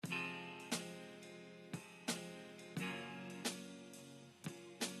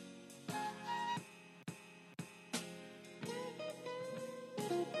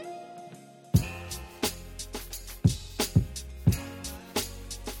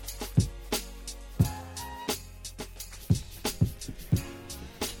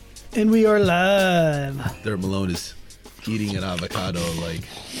And we are live. Dirt Malone is eating an avocado like...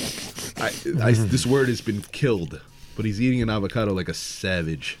 this word has been killed, but he's eating an avocado like a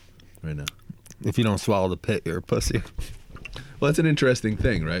savage right now. If you don't swallow the pit, you're a pussy. Well, that's an interesting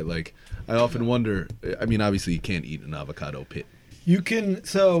thing, right? Like, I often wonder... I mean, obviously, you can't eat an avocado pit. You can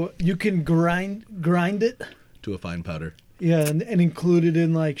grind it. To a fine powder. Yeah, and include it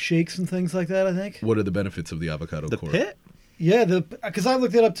in like shakes and things like that, I think. What are the benefits of the avocado core? The pit? Yeah, because I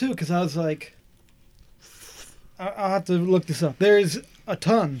looked it up too, because I was like, I'll have to look this up. There's a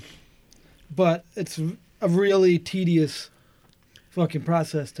ton, but it's a really tedious fucking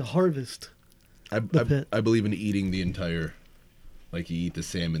process to harvest the pit. I believe in eating the entire, like you eat the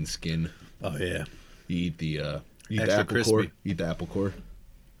salmon skin. Oh, yeah. You eat the Extra apple crispy. core. You eat the apple core.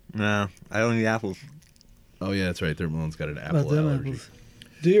 No, I don't eat apples. Oh, yeah, that's right. Dirt Malone's got an apple About them allergy. apples.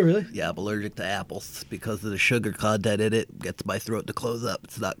 Do you really? Yeah, I'm allergic to apples because of the sugar content in it. Gets my throat to close up.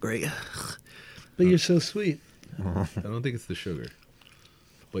 It's not great. But you're so sweet. I don't think it's the sugar.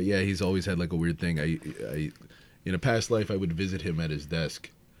 But yeah, he's always had like a weird thing. I in a past life, I would visit him at his desk,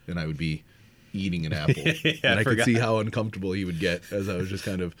 and I would be eating an apple. Yeah, and I could forgot. see how uncomfortable he would get as I was just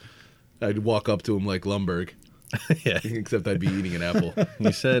kind of... I'd walk up to him like Lumberg, Yeah. except I'd be eating an apple.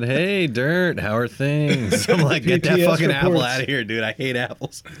 You said, hey, Dirt, how are things? I'm like, get that PTS fucking apple reports. out of here, dude. I hate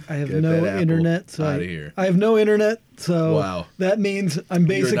apples. I have Get no that apple internet, so outta here. I have no internet, so Wow. that means I'm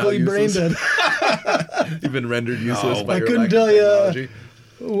basically now brain useless. dead. You've been rendered useless by I your couldn't lack of tell you technology.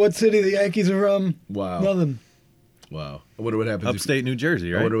 what city the Yankees are from. Wow. Nothing. Wow. I wonder what happens Upstate New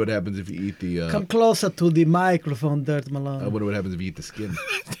Jersey, I right? wonder what happens if you eat the... Come closer to the microphone, Dirt Malone. I wonder what happens if you eat the skin.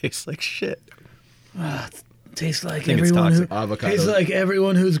 Tastes like shit. Tastes like think it's everyone who toxic. Avocado. tastes like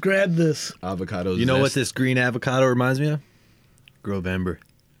everyone who's grabbed this. Avocado You know what zest. this green avocado reminds me of? Grovember.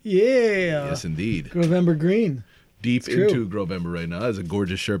 Yeah. Yes, indeed. November green. Deep true. into Grovember right now. That's a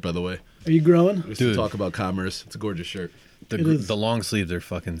gorgeous shirt, by the way. Are you growing? Just Dude. to talk about commerce. It's a gorgeous shirt. It is. The long sleeves are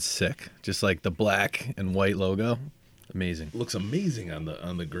fucking sick. Just like the black and white logo. Amazing. Looks amazing on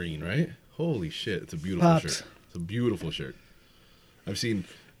the green, right? Holy shit! It's a beautiful Pops. shirt. It's a beautiful shirt. I've seen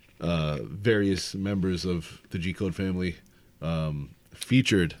various members of the G Code family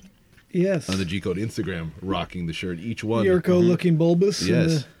featured Yes. on the G Code Instagram rocking the shirt. Each one, Yurko looking bulbous. and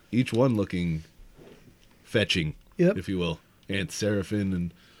yes, each one looking fetching, Yep. if you will. Aunt Seraphin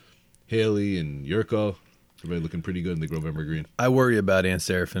and Haley and Yurko. Everybody looking pretty good in the Grovember green. I worry about Aunt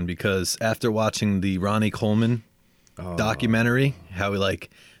Seraphin because after watching the Ronnie Coleman documentary, how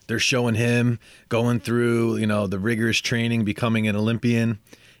they're showing him going through, the rigorous training, becoming an Olympian,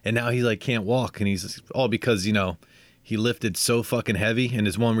 and now he can't walk, and he's all because, he lifted so fucking heavy, and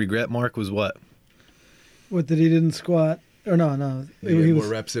his one regret, Mark, was what? What, that he didn't squat? Or no. He had more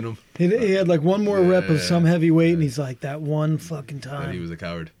reps in him. He had like one more rep of Yeah. some heavy weight, and he's like, that one fucking That time. he was a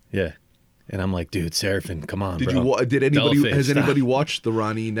coward. Yeah. And I'm like, dude, Seraphin, come on, Did bro. Did anybody? Dollface, Has stop. anybody watched the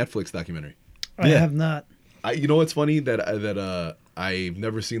Ronnie Netflix documentary? I Yeah. have not. You know what's funny that I've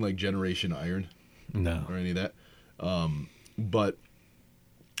never seen like Generation Iron No. or any of that, but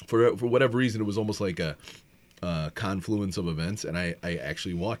for whatever reason it was almost like a confluence of events, and I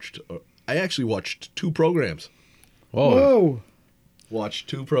actually watched two programs. Whoa. Watched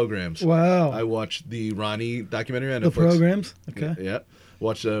two programs. Wow. I watched the Ronnie documentary on The Netflix. programs? Okay. Yeah.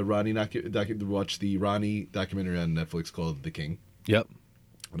 Watched watched the Ronnie documentary on Netflix called The King. Yep.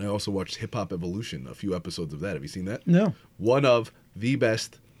 And I also watched Hip Hop Evolution, a few episodes of that. Have you seen that? No. One of the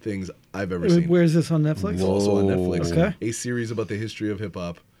best things I've ever seen. Where's this on Netflix? It's also on Netflix. Okay. A series about the history of hip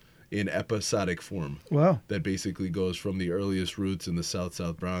hop in episodic form Wow. that basically goes from the earliest roots in the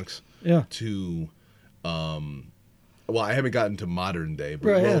South Bronx Yeah. to, well, I haven't gotten to modern day, but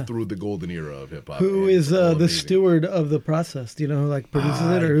Right, well yeah. through the golden era of hip hop. Who and is it's all the amazing. steward of the process? Do you know who produces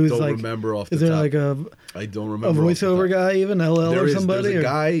it, or I who's don't remember off the Is there top. a I don't a remember. off the voiceover top. guy, even LL or somebody? There's a or-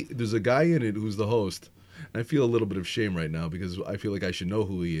 guy. There's a guy in it who's the host. And I feel a little bit of shame right now because I feel like I should know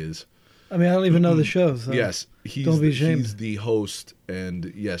who he is. I mean, I don't even know the show. So Yes, he's don't be the, ashamed. he's the host,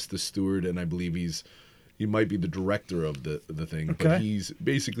 and yes, the steward, and I believe he might be the director of the thing. Okay. But he's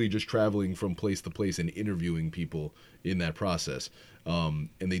basically just traveling from place to place and interviewing people in that process. And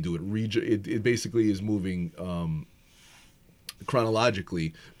they do it it basically is moving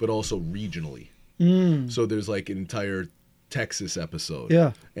chronologically, but also regionally. So there's like an entire Texas episode,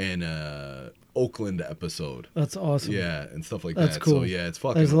 Yeah. and Oakland episode, That's awesome. yeah, and stuff like That's that. cool. So yeah, it's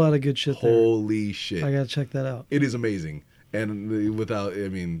fucking. There's a lot of good shit there. Holy shit! I gotta check that out. It is amazing, and without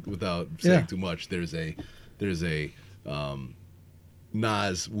saying Yeah. too much, there's a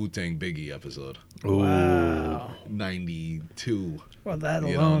Nas Wu-Tang Biggie episode. Wow. 92. Well, that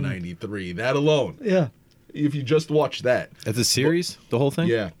You know, alone. 93. That alone. Yeah. If you just watch that. It's a series, the whole thing?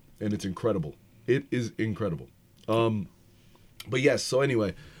 Yeah. and it's incredible. It is incredible. But yes, so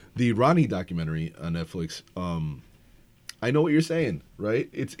anyway, the Ronnie documentary on Netflix, I know what you're saying, right?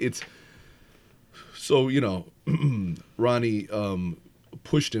 It's so, you know, Ronnie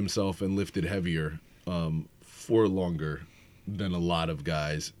pushed himself and lifted heavier for longer than a lot of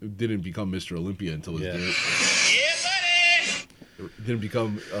guys. Didn't become Mr. Olympia until his didn't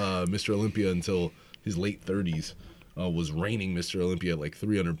become Mr. Olympia until his late 30s. Was reigning Mr. Olympia at like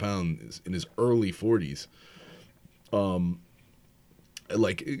 300 pounds in his early 40s.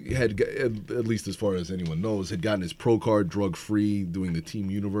 Like had, at least as far as anyone knows, had gotten his pro card drug free, doing the Team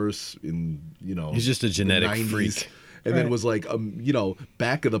Universe in, you know, He's just a genetic freak. And then was like, you know,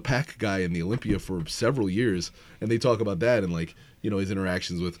 back of the pack guy in the Olympia for several years. And they talk about that and, like, you know, his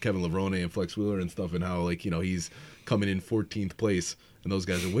interactions with Kevin Levrone and Flex Wheeler and stuff, and how, like, you know, he's coming in 14th place and those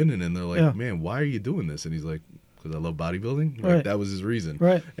guys are winning. And they're like, man, why are you doing this? And he's like, because I love bodybuilding. Like, that was his reason.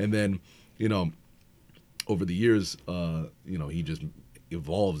 Right. And then, you know, over the years, you know, he just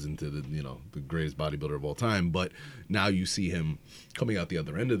evolves into the, you know, the greatest bodybuilder of all time. But now you see him coming out the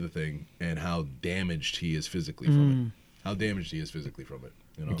other end of the thing and how damaged he is physically from it. How damaged he is physically from it.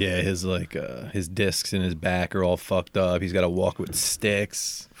 You know? Yeah, his like his discs in his back are all fucked up. He's got to walk with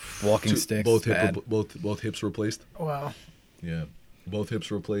sticks, walking sticks. Both hips replaced. Wow. Yeah, both hips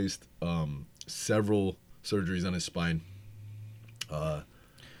replaced. Several surgeries on his spine.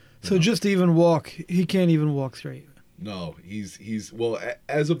 So just to even walk, he can't even walk straight. No, he's well,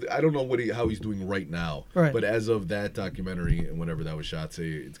 as of, I don't know how he's doing right now. Right. But as of that documentary and whenever that was shot, say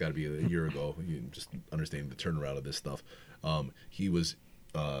it's got to be a year ago. You just understanding the turnaround of this stuff. He was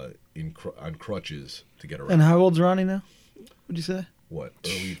on crutches to get around. And how old's Ronnie now? What'd you say? What,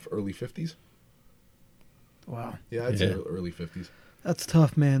 early 50s? Wow. Yeah, I'd say early 50s. That's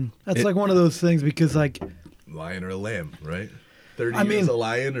tough, man. That's like one of those things because, like, lion or a lamb, right? 30 years a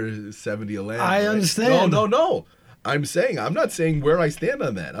lion or 70 a lamb. I right? understand. No. I'm not saying where I stand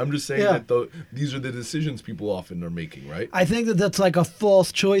on that. I'm just saying that these are the decisions people often are making, right? I think that's like a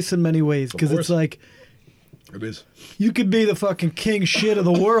false choice in many ways because it's like, it is. You could be the fucking king shit of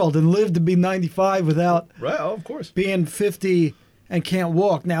the world and live to be 95 without of course being 50 and can't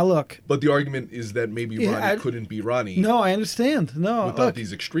walk. Now look. But the argument is that maybe Ronnie couldn't be Ronnie. No, I understand. No, without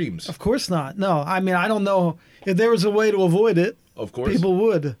these extremes. Of course not. No, I mean, I don't know if there was a way to avoid it. Of course, people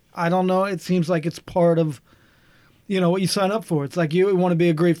would. I don't know. It seems like it's part of, you know, what you sign up for. It's like you want to be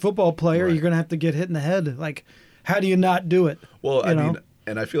a great football player, you're going to have to get hit in the head. Like, how do you not do it? Well, I mean,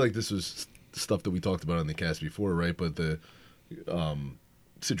 and I feel like this was stuff that we talked about on the cast before, right? But the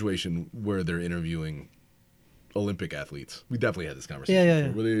situation where they're interviewing Olympic athletes, we definitely had this conversation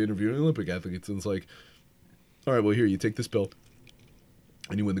before, where they're interviewing Olympic athletes, and it's like, all right, well, here, you take this pill,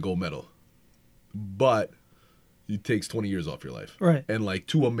 and you win the gold medal. But it takes 20 years off your life. Right. And, like,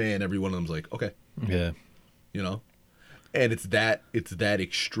 to a man, every one of them's like, okay. Yeah. You know? And it's that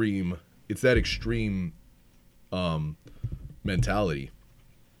extreme mentality.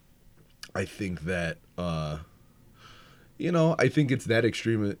 I think that I think it's that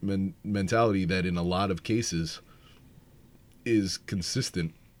extreme mentality that in a lot of cases is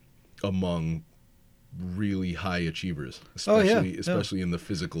consistent among really high achievers, especially in the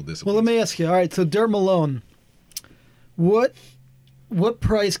physical disciplines. Well, let me ask you. All right, so Dirt Malone, what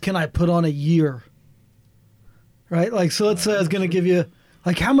price can I put on a year? Right? Like, so let's say I was going to give you,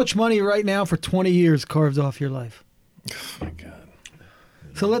 like, how much money right now for 20 years carved off your life? Oh, my God.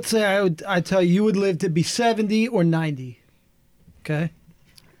 So let's say I tell you would live to be 70 or 90. Okay?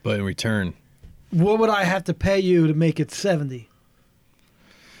 But in return, what would I have to pay you to make it 70?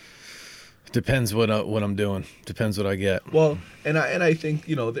 Depends what I'm doing. Depends what I get. Well, and I think,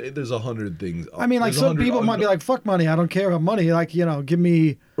 there's 100 things. I mean, like, some people might be like, fuck money. I don't care about money. Like, give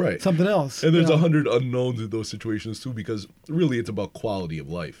me something else. And there's 100 unknowns in those situations, too, because really it's about quality of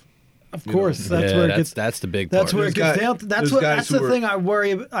life. Of course. That's where it gets. That's the big part. That's where it gets down. That's the thing I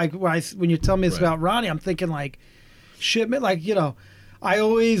worry about. Like, when you tell me this about Ronnie, I'm thinking, like, shit, man, like, I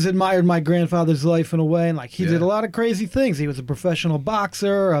always admired my grandfather's life in a way, and like he did a lot of crazy things. He was a professional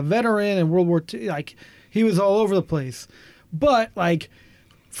boxer, a veteran in World War II. Like, he was all over the place. But like,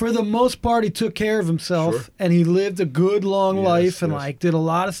 for the most part, he took care of himself, and he lived a good long life, and like did a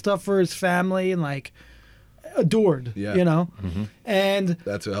lot of stuff for his family, and like adored. Mm-hmm. And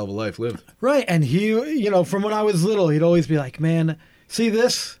that's a hell of a life lived. Right, and he, from when I was little, he'd always be like, "Man, see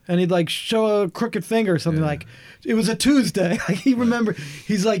this?" And he'd like show a crooked finger or something like. It was a Tuesday. Like, he remembered.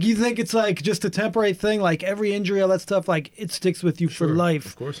 He's like, you think it's like just a temporary thing? Like, every injury, all that stuff, like, it sticks with you for life.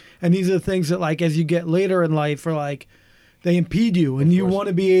 Of course. And these are the things that, like, as you get later in life, are like, they impede you, and you want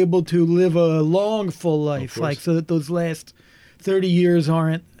to be able to live a long, full life, like, so that those last 30 years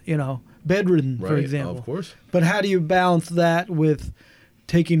aren't bedridden, for Right, example. of course. But how do you balance that with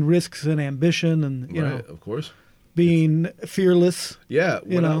taking risks and ambition and, Right, of course. being fearless? Yeah,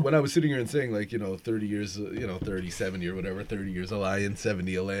 You know? when I was sitting here and saying 30 years, 30, 70 or whatever, 30 years a lion,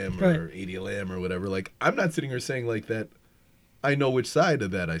 70 a lamb, or Right. 80 a lamb or whatever. Like, I'm not sitting here saying like that. I know which side of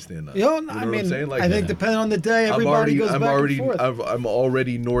that I stand on. You know, what I I'm mean, saying? Like, I think depending on the day, everybody goes back and forth. I'm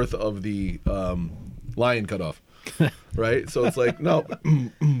already north of the lion cutoff, right? So it's like no,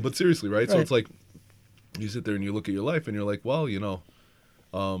 but seriously, right? So Right. it's like you sit there and you look at your life and you're like, well,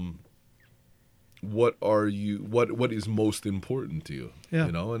 what are you? What is most important to you? Yeah.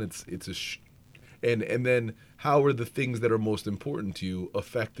 And it's and then how are the things that are most important to you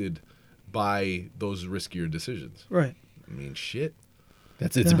affected by those riskier decisions? Right. I mean, shit.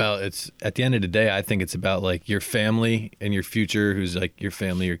 It's Yeah. about, it's at the end of the day, I think it's about like your family and your future, who's like your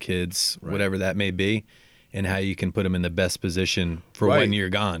family, your kids, Right. whatever that may be, and how you can put them in the best position for Right. when you're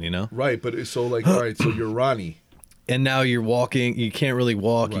gone, Right, but so like, all right, so you're Ronnie. And now you're walking, you can't really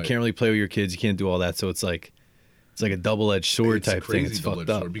walk, you Right. can't really play with your kids, you can't do all that. So it's like a double-edged sword It's a type thing. crazy It's double-edged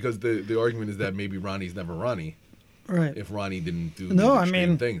fucked up. sword, because the argument is that maybe Ronnie's never Ronnie Right. if Ronnie didn't do No, these I extreme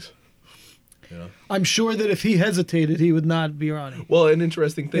mean- things. I'm sure that if he hesitated, he would not be Ronnie. Well, an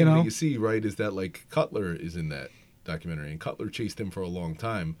interesting thing You know? that you see, right, is that like Cutler is in that documentary, and Cutler chased him for a long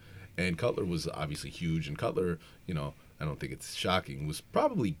time, and Cutler was obviously huge, and Cutler, I don't think it's shocking, was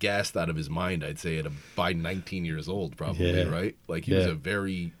probably gassed out of his mind, I'd say, by 19 years old, probably, Yeah. right? Like he was Yeah. a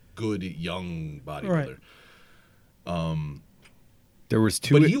very good young bodybuilder. There was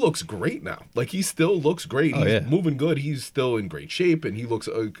two. But he looks great now. Like he still looks great. Oh, He's yeah. moving good. He's still in great shape, and he looks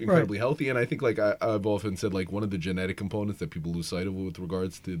incredibly healthy. And I think, like I've often said, like one of the genetic components that people lose sight of with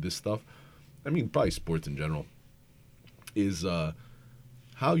regards to this stuff, I mean, probably sports in general, is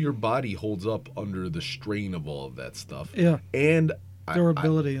how your body holds up under the strain of all of that stuff. Yeah. And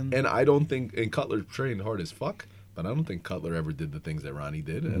Durability and I don't think, and Cutler trained hard as fuck, but I don't think Cutler ever did the things that Ronnie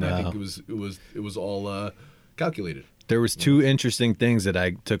did, and I No. think it was all calculated. There was two interesting things that I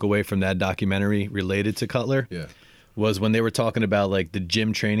took away from that documentary related to Cutler. Yeah. Was when they were talking about like the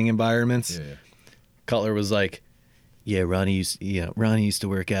gym training environments. Yeah. Cutler was like, "Yeah, Ronnie used to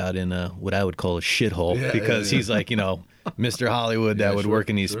work out in what I would call a shithole Yeah, because yeah. he's like, Mr. Hollywood that Yeah, would sure, work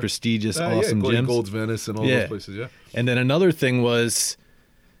in these sure. prestigious, awesome Gordon gyms." Gold's Venice and all Yeah. those places. Yeah. And then another thing was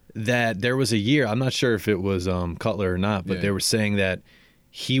that there was a year, I'm not sure if it was Cutler or not, but Yeah. they were saying that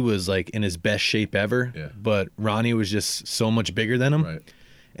he was like in his best shape ever, Yeah. but Ronnie was just so much bigger than him. Right.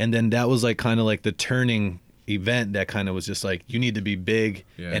 And then that was like kind of like the turning event that kind of was just like, you need to be big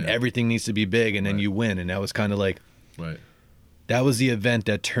Yeah, and yeah. everything needs to be big and then Right. you win. And that was kind of like, Right. that was the event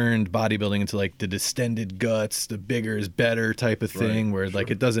that turned bodybuilding into like the distended guts, the bigger is better type of thing, Right, where like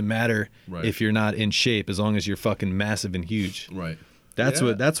sure. it doesn't matter Right. if you're not in shape as long as you're fucking massive and huge. Right. That's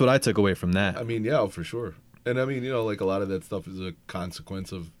Yeah. what I took away from that. I mean, yeah, for sure. And I mean, like a lot of that stuff is a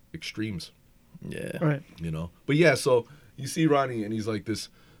consequence of extremes, Yeah. Right. But yeah, so you see Ronnie, and he's like this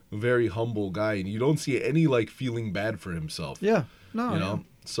very humble guy, and you don't see any like feeling bad for himself. Yeah. No. You know.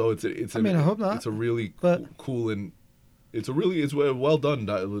 So it's I mean, I hope not, It's a really but- cool and it's a well done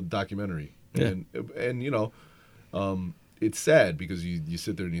documentary. Yeah. And it's sad because you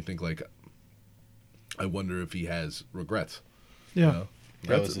sit there and you think like, I wonder if he has regrets. Yeah. You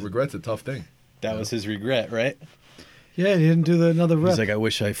know? Regret's a tough thing. That was his regret, right? Yeah. He didn't do another rep. He's like, I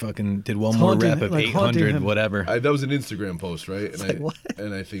wish I fucking did one It's more haunting- rep of like haunting 800, him. whatever. That was an Instagram post, right? And like, what?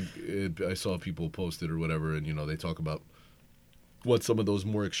 and I think I saw people post it or whatever, and they talk about what some of those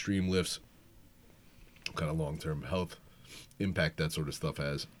more extreme lifts, kind of long-term health impact that sort of stuff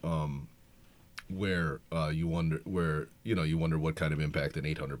has. Where you wonder what kind of impact an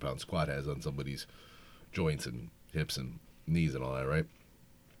 800-pound squat has on somebody's joints and hips and knees and all that, right?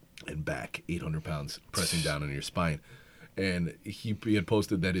 And back, 800 pounds pressing down on your spine. And he had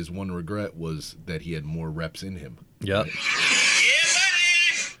posted that his one regret was that he had more reps in him. Yep.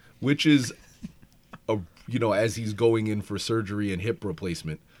 Which is, as he's going in for surgery and hip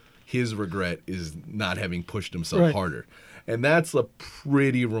replacement, his regret is not having pushed himself Right. harder. And that's a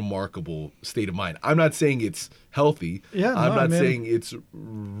pretty remarkable state of mind. I'm not saying it's healthy. Yeah, I'm no, not I mean- saying it's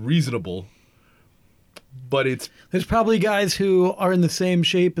reasonable. But it's There's probably guys who are in the same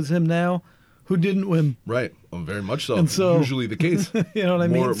shape as him now who didn't win. right. Very much so. And so- Usually the case. You know what I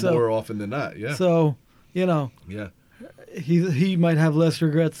mean? More, So- more often than not. Yeah. So, yeah. he might have less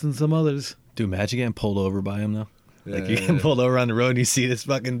regrets than some others. Dude, imagine getting pulled over by him though. Yeah, Like you yeah, getting yeah. pulled over on the road and you see this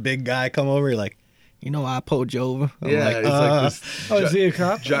fucking big guy come over, you're like, you know, I pulled you over. I'm Yeah, like, it's like this. Oh, is he a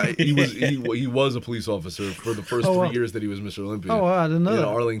cop? He was a police officer for the first 3 years that he was Mr. Olympia. Oh, wow, I didn't know that.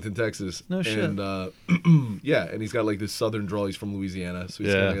 Arlington, Texas. No shit. And yeah, and he's got like this southern drawl. He's from Louisiana, so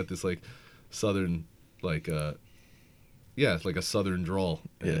he's kind of got this like southern like it's like a southern drawl.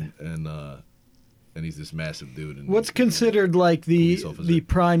 And he's this massive dude. And What's considered like the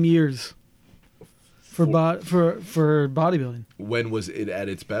prime years for bodybuilding? When was it at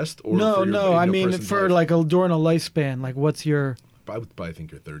its best? Or No. I mean, for life? like during a lifespan. Like, what's your? I would probably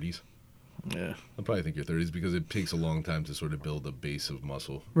think your 30s. yeah. I probably think your 30s because it takes a long time to sort of build a base of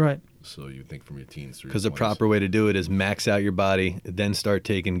muscle. Right. So you think from your teens through. Because your the 20s. proper way to do it is max out your body, then start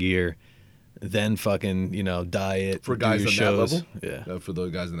taking gear, then fucking, diet. For do guys your on shows. that level, Yeah. For the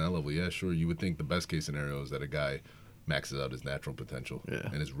guys on that level, yeah, sure. You would think the best case scenario is that a guy maxes out his natural potential,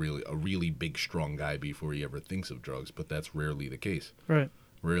 and is really a really big, strong guy before he ever thinks of drugs. But that's rarely the case. Right.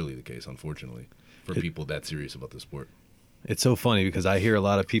 Rarely the case, unfortunately, for people that serious about the sport. It's so funny because I hear a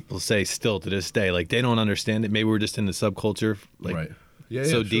lot of people say still to this day, like they don't understand it. Maybe we're just in the subculture, like Right. Yeah, so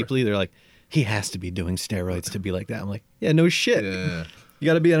sure. deeply. They're like, he has to be doing steroids to be like that. I'm like, yeah, no shit. Yeah. You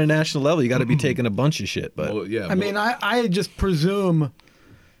got to be on a national level. You got to be taking a bunch of shit. But Well, yeah. I mean, I just presume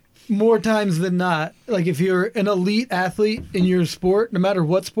more times than not, like if you're an elite athlete in your sport, no matter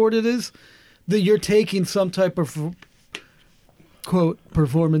what sport it is, that you're taking some type of quote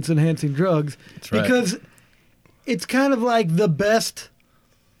performance enhancing drugs. That's right. Because it's kind of like the best.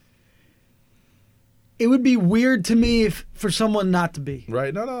 It would be weird to me for someone not to be.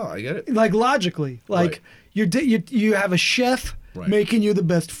 Right. No, I get it. Like logically, like you have a chef making you the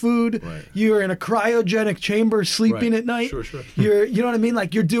best food. Right. You're in a cryogenic chamber sleeping at night. Sure. You know what I mean?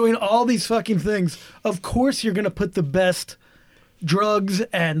 Like you're doing all these fucking things. Of course, you're gonna put the best drugs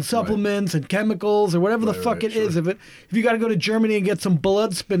and supplements and chemicals or whatever the fuck it is. If you got to go to Germany and get some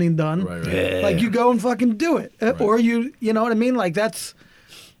blood spinning done, like you go and fucking do it, or you know what I mean? Like that's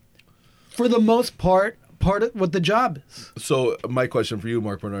for the most part of what the job is. So my question for you,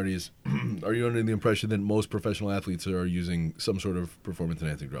 Mark Bernardi, is: are you under the impression that most professional athletes are using some sort of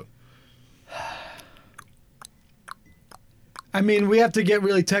performance-enhancing drug? I mean, we have to get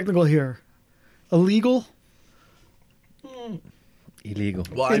really technical here. Illegal? illegal.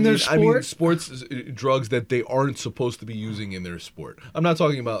 Well, In their I mean, sport? sports drugs that they aren't supposed to be using in their sport. I'm not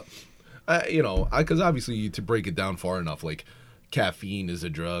talking about, because obviously to break it down far enough, like caffeine is a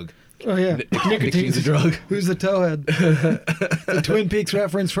drug. Oh, yeah. Nicotine's a drug. Who's the towhead? The Twin Peaks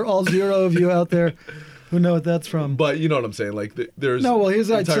reference for all zero of you out there who know what that's from. But you know what I'm saying? Like, there's No, well, here's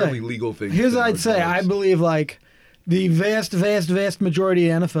what I'd entirely say. legal things. Here's that what are I'd say. I drugs. believe, like, the vast majority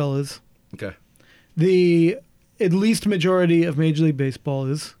of NFL is. Okay. The at least majority of Major League Baseball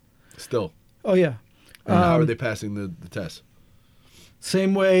is. Still. Oh, yeah. And how are they passing the test?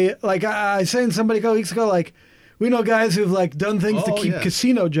 Same way, like I was saying somebody a couple weeks ago, like, we know guys who've, like, done things to Oh, keep yeah.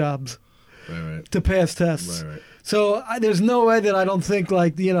 casino jobs Right. to pass tests. Right. So there's no way that I don't think,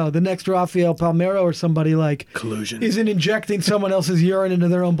 like, the next Rafael Palmeiro or somebody, like, Collusion. isn't injecting someone else's urine into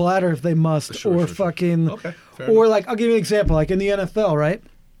their own bladder if they must. Sure. Fucking. Okay, fair Or, enough. like, I'll give you an example. Like, in the NFL, right?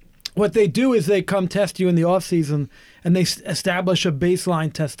 What they do is they come test you in the off season and they establish a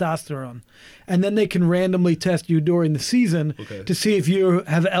baseline testosterone. And then they can randomly test you during the season Okay. to see if you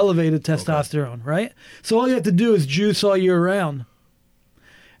have elevated testosterone, right? So all you have to do is juice all year round.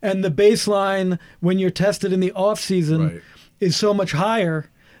 And the baseline when you're tested in the off season Right. is so much higher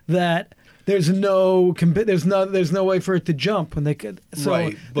that there's no way for it to jump when they could. So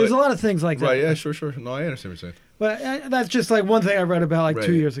Right, there's but- a lot of things like that. Right, yeah, sure. No, I understand what you're saying. But that's just like one thing I read about like 2 Right.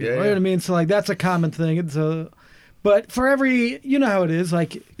 years ago. Yeah, You know yeah. what I mean? So like that's a common thing. It's but for every, you know how it is.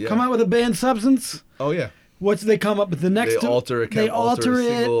 Like Yeah. come out with a banned substance. Oh, yeah. What's they come up with the next? They alter alter a it,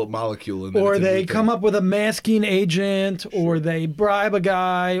 single molecule. And then or it's a they new come thing. up with a masking agent, or they bribe a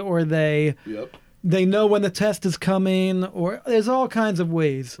guy, or they Yep. know when the test is coming, or there's all kinds of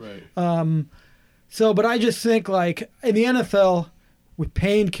ways. Right. So, but I just think like in the NFL with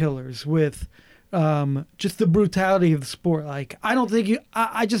painkillers, with just the brutality of the sport. Like I don't think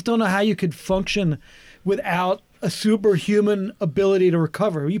I just don't know how you could function without a superhuman ability to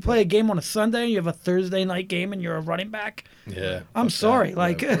recover. You play a game on a Sunday, you have a Thursday night game, and you're a running back. Yeah. I'm sorry, Yeah,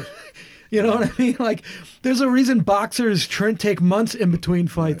 like. of course. You know what I mean? Like, there's a reason boxers take months in between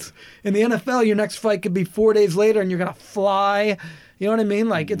fights. In the NFL, your next fight could be 4 days later, and you're gonna fly. You know what I mean?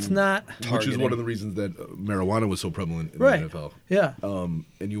 Like, it's not. Which is Targeting. one of the reasons that marijuana was so prevalent in Right. the NFL. Yeah.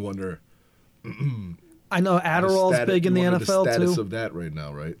 And you wonder I know Adderall's big in the NFL the status too. of that right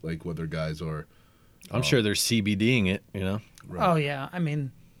now, right? Like whether guys are. I'm sure they're CBDing it, you know? Right. Oh yeah, I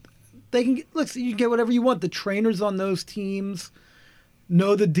mean, they can look. You can get whatever you want. The trainers on those teams,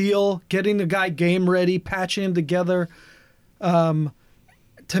 know the deal, getting the guy game ready, patching him together.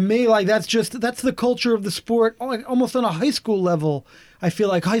 To me, like that's the culture of the sport. Like, almost on a high school level, I feel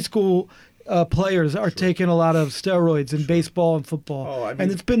like high school players are taking a lot of steroids in baseball and football, Oh, I mean-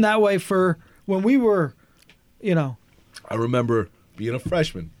 and it's been that way for when we were, I remember being a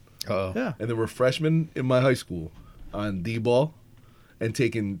freshman, yeah. and there were freshmen in my high school on D-ball and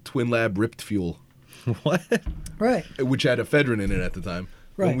taking Twin Lab Ripped Fuel, What? Right. which had ephedrine in it at the time.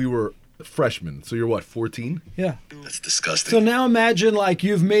 Right. When we were freshmen. So you're what, 14? Yeah. That's disgusting. So now imagine like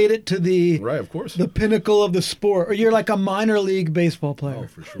you've made it to the Right, of course. the pinnacle of the sport, or you're like a minor league baseball player. Oh,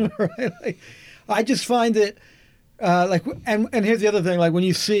 for sure. Right? Like, I just find it and here's the other thing. Like when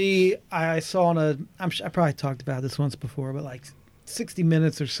you see, I saw on I probably talked about this once before, but like 60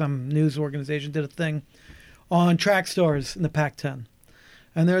 Minutes or some news organization did a thing on track stars in the Pac-10,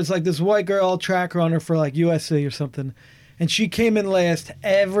 and there's like this white girl track runner for like USC or something, and she came in last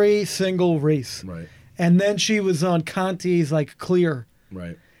every single race. Right. And then she was on Conti's like Clear,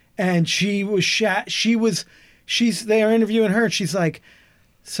 Right. and she was they are interviewing her, and she's like,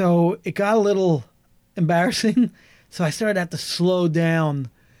 so it got a little embarrassing, so I started to have to slow down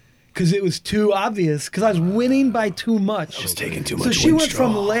because it was too obvious, because I was winning by too much. I was taking too So much she wind went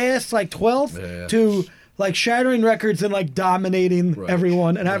from straw. last like 12th Yeah. to like shattering records and like dominating Right.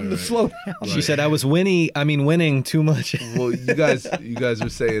 everyone and having to Right. slow down. She said I was winning too much. Well, you guys are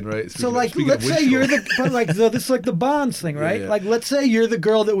saying, right? So speaking like, of let's say wind you're straw. but like so this is like the Bonds thing, right? Yeah. Like, let's say you're the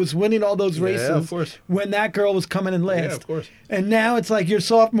girl that was winning all those Yeah, races of course. when that girl was coming in last. Yeah, of course. And now it's like your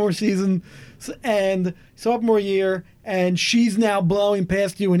sophomore season and sophomore year, and she's now blowing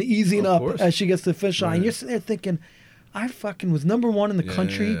past you and easing Of up course. as she gets to the finish line. Right. You're sitting there thinking, I fucking was number one in the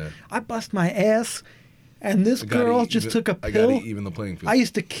country. Yeah. I bust my ass, and this I gotta girl even- just took a I pill. gotta even the playing field. I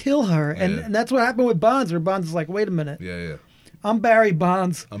used to kill her, and, Yeah. and that's what happened with Bonds. Where Bonds is like, wait a minute, yeah. I'm Barry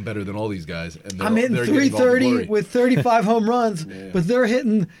Bonds. I'm better than all these guys. And I'm hitting they're getting all the 330 glory. with 35 home runs, Yeah. but they're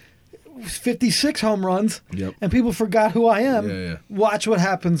hitting 56 home runs, Yep. and people forgot who I am. Yeah. Watch what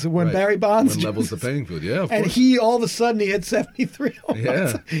happens when Right. Barry Bonds When levels the playing field. Yeah, of and course. he all of a sudden he hit 73 home Yeah.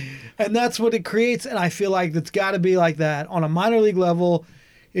 runs. And that's what it creates, and I feel like it's got to be like that on a minor league level.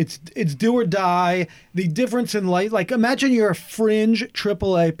 It's do or die. The difference in life, like imagine you're a fringe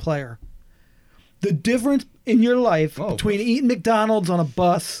AAA player. The difference in your life Oh, of between course. eating McDonald's on a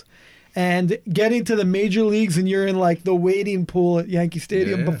bus and getting to the major leagues, and you're in like the waiting pool at Yankee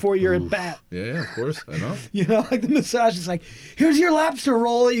Stadium Yeah. before you're at bat. Yeah, of course. I know. You know, like the massage is like, here's your lobster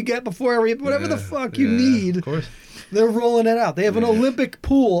roll that you get before every whatever the Yeah, fuck you yeah, need. Of course. They're rolling it out. They have an Yeah. Olympic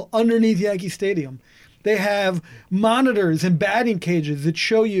pool underneath Yankee Stadium. They have monitors and batting cages that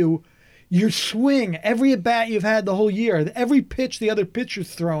show you your swing, every at bat you've had the whole year, every pitch the other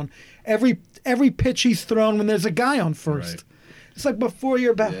pitcher's thrown, every pitch he's thrown when there's a guy on first. Right. It's like before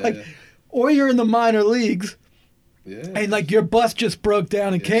you're back, Yeah. like, or you're in the minor leagues Yeah. and like your bus just broke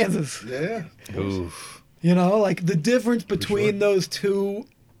down in Kansas. Yeah. Oof. You know, like the difference between sure. those two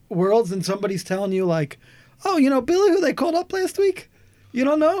worlds, and somebody's telling you like, oh, you know, Billy, who they called up last week? You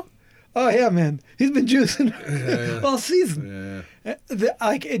don't know? Oh yeah, man, he's been juicing all season. Yeah.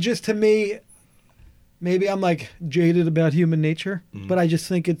 Like it just, to me, maybe I'm like jaded about human nature, Mm-hmm. but I just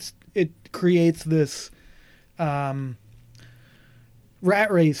think it creates this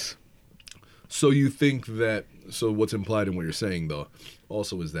rat race. So you think that? So what's implied in what you're saying, though,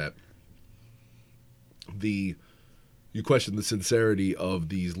 also is that you question the sincerity of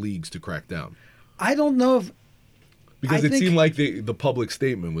these leagues to crack down, I don't know if because I it think- seemed like the public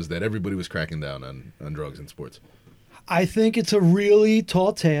statement was that everybody was cracking down on drugs in sports. I think it's a really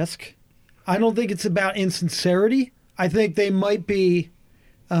tall task. I don't think it's about insincerity. I think they might be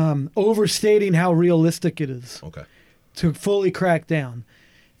overstating how realistic it is Okay. to fully crack down.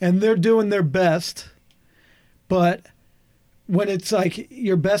 And they're doing their best. But when it's like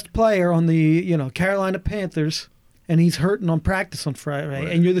your best player on the, Carolina Panthers, and he's hurting on practice on Friday, Right.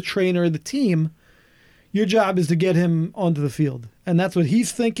 and you're the trainer of the team, your job is to get him onto the field. And that's what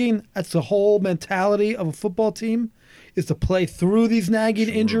he's thinking. That's the whole mentality of a football team, is to play through these nagging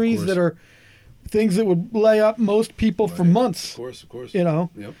Sure, of injuries course. that are things that would lay up most people for months. Of course. You know?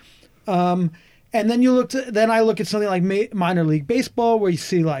 Yep. And then I look at something like minor league baseball, where you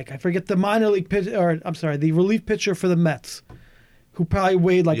see like, I forget the the relief pitcher for the Mets, who probably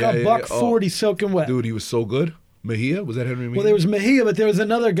weighed like Yeah, a yeah, buck yeah. Oh. 40 soaking wet. Dude, he was so good. Mejia, was that Henry Mejia? Well, there was Mejia, but there was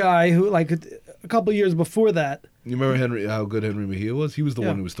another guy who, like a couple years before that. You remember how good Henry Mejia was? He was the Yeah.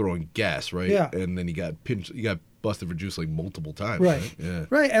 one who was throwing gas, right? Yeah. And then he got busted for juice like multiple times. Right. Yeah.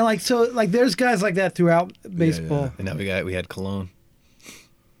 Right. And like, so like there's guys like that throughout baseball. yeah. And now we had Cologne.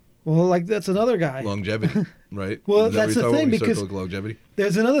 Well, like that's another guy. Longevity, right? Well, Is that that's what the you're talking thing, when you start because to look at longevity.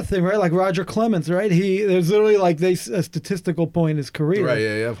 There's another thing, right? Like Roger Clemens, right? There's literally like a statistical point in his career. Right,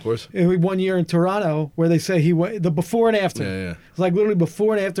 yeah, of course. In 1 year in Toronto, where they say he went the before and after. Yeah. It's like literally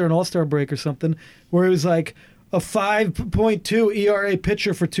before and after an All-Star break or something, where he was like a 5.2 ERA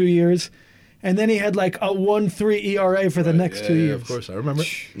pitcher for 2 years, and then he had like a 1.3 ERA for the next 2 years. Yeah, of course, I remember. I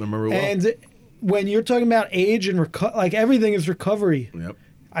remember it well. And when you're talking about age and like everything is recovery. Yep.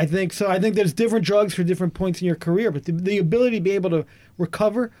 I think so. I think there's different drugs for different points in your career, but the ability to be able to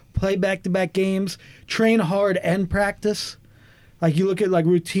recover, play back-to-back games, train hard and practice. Like you look at like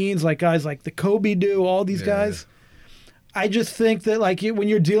routines, like guys like the Kobe do, all these guys. I just think that like when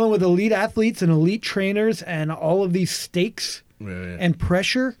you're dealing with elite athletes and elite trainers and all of these stakes and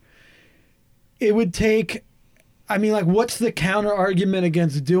pressure, it would take. I mean, like, what's the counter argument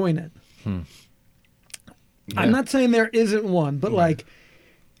against doing it? I'm not saying there isn't one, but like.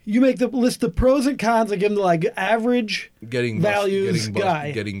 You make the list of pros and cons and give them the, like, average values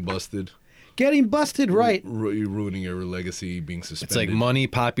guy. Getting busted. Getting busted, right. You're ruining your legacy, being suspended. It's like money,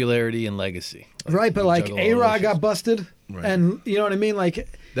 popularity, and legacy. Right, but like A-Rod got busted, Right. and you know what I mean? Like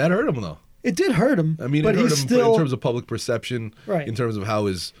That hurt him, though. it did hurt him. I mean, but it hurt he's him still in terms of public perception, Right. in terms of how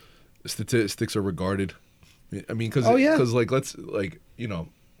his statistics are regarded. I mean, because like, let's, like, you know,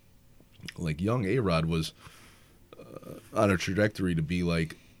 like young A-Rod was on a trajectory to be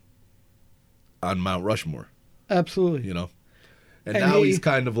like on Mount Rushmore, absolutely. you know, and he- now he's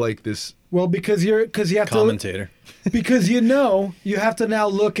kind of like this Well, because you have Commentator. to because you have to now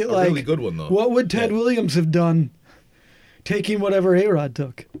look at like really good one, though. what would Ted Yeah. Williams have done, taking whatever A-Rod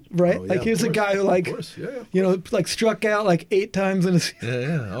took, right? Oh, yeah, like of here's a course, guy who of like course, yeah. you know like struck out like 8 times in a season.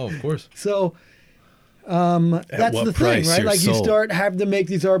 Yeah. Oh, of course. So that's what the thing, price right? your Like you soul? start having to make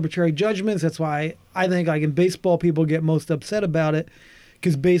these arbitrary judgments. That's why I think like in baseball people get most upset about it,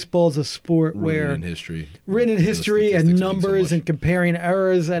 because baseball is a sport where Written in history. written in The history and statistics mean so numbers much. and comparing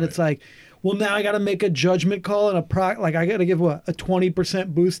errors, and it's like, well, now I got to make a judgment call and like I got to give a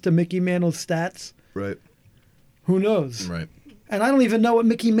 20% boost to Mickey Mantle's stats. Right. Who knows? Right. And I don't even know what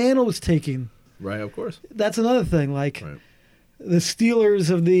Mickey Mantle was taking. Right. Of course. That's another thing. Like Right. the Steelers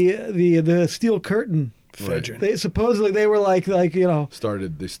of the Steel Curtain. Right. They supposedly they were like you know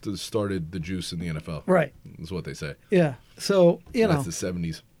Started the juice in the NFL. right. That's what they say. Yeah. So you know That's the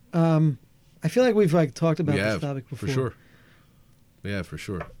 70s. I feel like we've like talked about We this have, topic before. for sure. Yeah, for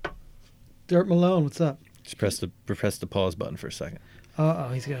sure. Dirt Malone, what's up? Just press the pause button for a second.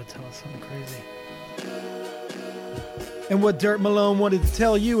 He's got to tell us something crazy. And what Dirt Malone wanted to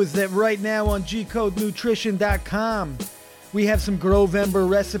tell you is that right now on GCodeNutrition.com, we have some Grovember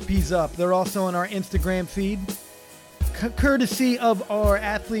recipes up. They're also on our Instagram feed. Courtesy of our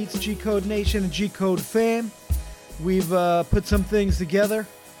athletes, G-Code Nation and G-Code Fam. We've put some things together.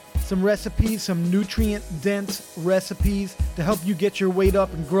 Some recipes, some nutrient-dense recipes to help you get your weight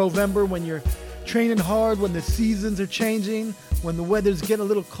up in Grovember when you're training hard, when the seasons are changing, when the weather's getting a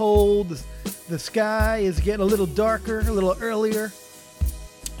little cold, the sky is getting a little darker, a little earlier.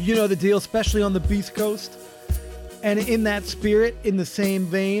 You know the deal, especially on the Beast Coast. And in that spirit, in the same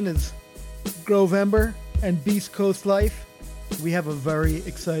vein as Grovember and Beast Coast Life, we have a very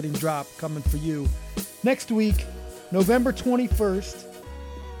exciting drop coming for you next week, November 21st.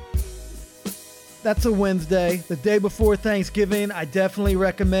 That's a Wednesday, the day before Thanksgiving. I definitely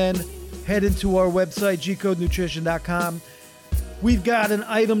recommend heading to our website, gcodenutrition.com. We've got an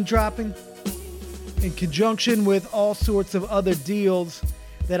item dropping in conjunction with all sorts of other deals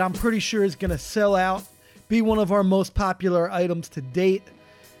that I'm pretty sure is going to sell out, be one of our most popular items to date.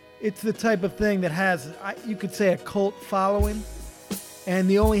 It's the type of thing that has, you could say, a cult following. And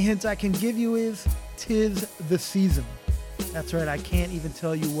the only hint I can give you is, 'tis the season. That's right, I can't even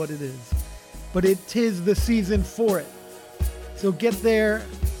tell you what it is. But it 'tis the season for it. So get there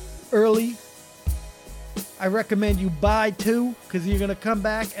early. I recommend you buy 2, because you're going to come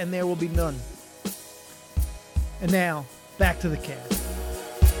back and there will be none. And now, back to the cast.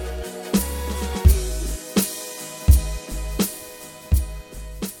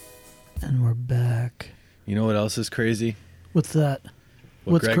 And we're back. You know what else is crazy? What's that?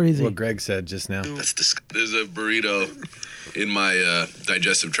 What What's crazy? What Greg said just now. There's a burrito in my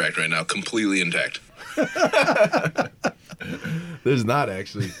digestive tract right now, completely intact. There's not,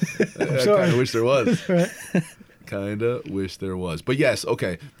 actually. I sorry. kind of wish there was. Right. Kind of wish there was. But yes,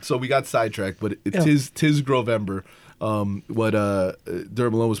 okay. So we got sidetracked, but Yeah. tis Grovember. What Dirt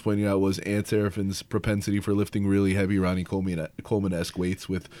Malone was pointing out was Ant Seraphin's propensity for lifting really heavy Ronnie Coleman-esque weights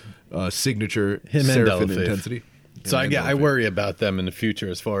with signature Him and Seraphin Delafaith. intensity. So I Him and I Delafaith. worry about them in the future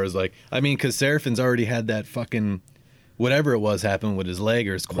as far as like, I mean, because Seraphin's already had that fucking whatever it was happened with his leg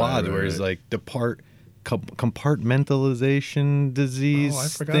or his quad, Right, where he's right. like compartmentalization disease Oh, I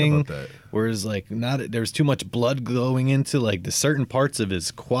forgot thing, about that. where it's like there was too much blood going into like the certain parts of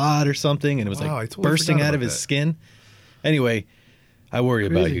his quad or something, and it was Wow, I like totally bursting forgot out of about his that. skin. Anyway, I worry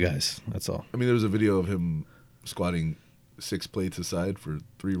about Crazy. you guys. That's all. I mean, there was a video of him squatting 6 plates aside for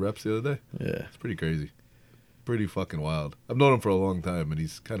 3 reps the other day. Yeah. It's pretty crazy. Pretty fucking wild. I've known him for a long time, and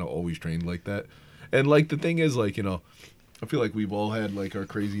he's kind of always trained like that. And, like, the thing is, like, you know, I feel like we've all had, like, our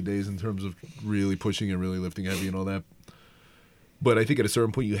crazy days in terms of really pushing and really lifting heavy and all that. But I think at a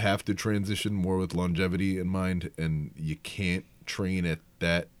certain point, you have to transition more with longevity in mind, and you can't train at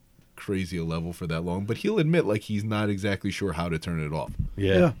that crazy a level for that long. But he'll admit, like, he's not exactly sure how to turn it off.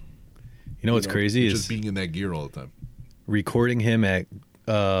 Yeah. Yeah. You know what's crazy Just is being in that gear all the time. recording him at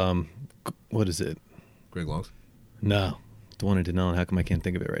what is it? Greg Long's? No, the one in Denellen. How come I can't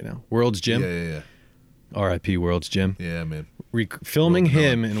think of it right now? World's Gym. Yeah. R.I.P. World's Gym. Yeah, man. Filming World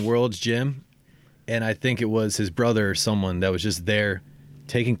him in World's Gym, and I think it was his brother or someone that was just there,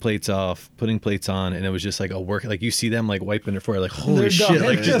 taking plates off, putting plates on, and it was just like a work. Like you see them like wiping their forehead, like holy They're shit, done.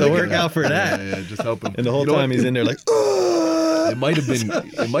 like Yeah, just a they're workout for that. Yeah, just help him. And the whole You know time what? he's in there like, It might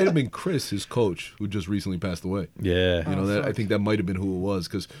have been Chris, his coach, who just recently passed away. yeah, You know, that I think that might have been who it was,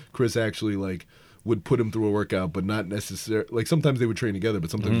 because Chris actually like would put him through a workout, but not necessarily. Like sometimes they would train together, but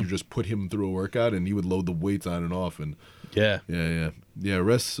sometimes you just put him through a workout, and he would load the weights on and off, and yeah. yeah.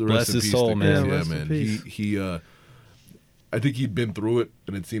 Rest Bless in his peace soul, to man. Chris. Yeah, Yeah, rest in man. peace. He I think he'd been through it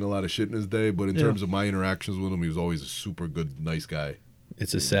and had seen a lot of shit in his day, but in Yeah. terms of my interactions with him, he was always a super good, nice guy.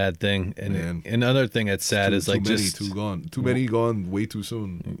 It's a sad thing, and Man. another thing that's sad is like too many, just too many gone way too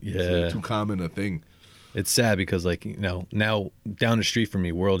soon. It's, like, Yeah. too common a thing. it's sad because like now down the street from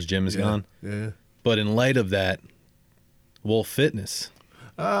me, World's Gym is gone. Yeah. But in light of that, Wolf Fitness.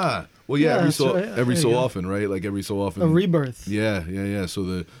 Well, yeah, Yeah, every that's so right. every There so you go. often, right? Like every so often. A rebirth. Yeah. So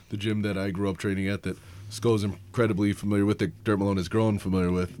the gym that I grew up training at, that Sco's incredibly familiar with, that Dirt Malone has grown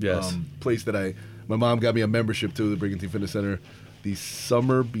familiar with. Yes. Place that my mom got me a membership to, the Brigantine Fitness Center, the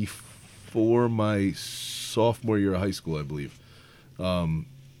summer before my sophomore year of high school, I believe.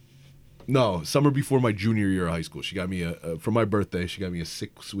 No, summer before my junior year of high school. She got me for my birthday. She got me a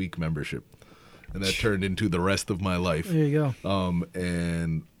 6-week membership, and that turned into the rest of my life. There you go.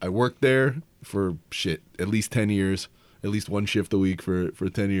 And I worked there for at least 10 years, at least one shift a week for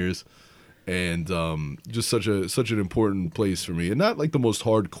 10 years. And just such an important place for me. And not like the most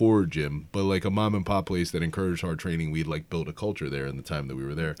hardcore gym, but like a mom and pop place that encouraged hard training. We'd like build a culture there in the time that we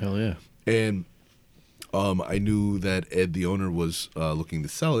were there. Hell yeah. And I knew that Ed, the owner, was looking to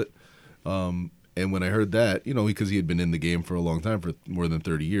sell it. And when I heard that, because he had been in the game for a long time, for more than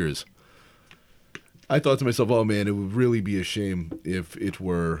 30 years, I thought to myself, oh man, it would really be a shame if it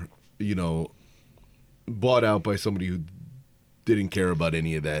were, bought out by somebody who didn't care about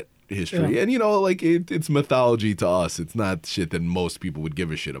any of that history. Yeah. And, like it's mythology to us. It's not shit that most people would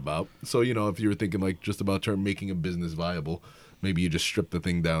give a shit about. So, if you were thinking like just about making a business viable, maybe you just strip the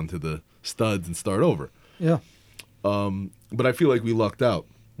thing down to the studs and start over. Yeah. But I feel like we lucked out.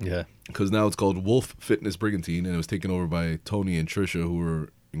 Yeah. Because now it's called Wolf Fitness Brigantine, and it was taken over by Tony and Trisha, who were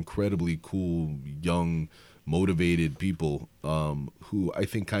incredibly cool, young, motivated people who I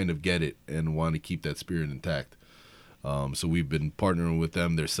think kind of get it and want to keep that spirit intact. So we've been partnering with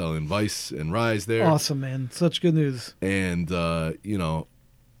them. They're selling Vice and Rise there. Awesome, man. Such good news. And,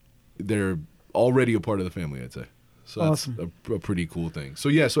 they're already a part of the family, I'd say. So that's Awesome. a pretty cool thing. So,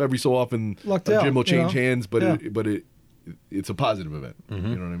 yeah, so every so often Lucked a out, gym will change you know? hands, but Yeah. it's a positive event. You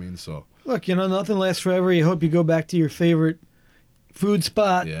know what I mean? So... Look, nothing lasts forever. You hope you go back to your favorite food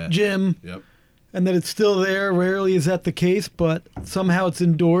spot, Yeah. gym, Yep. and that it's still there. Rarely is that the case, but somehow it's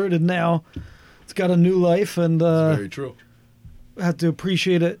endured, and now it's got a new life, and Very true. have to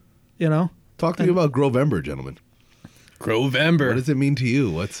appreciate it, Talk to me about Grovember, gentlemen. Grovember. What does it mean to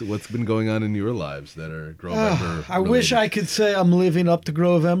you? What's been going on in your lives that are Grovember? I wish I could say I'm living up to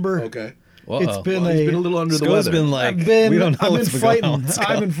Grovember. Okay. It's been Well, he's been a little under the Sco's weather. been like, I've been we don't know I've what's been going fighting. on. Let's go.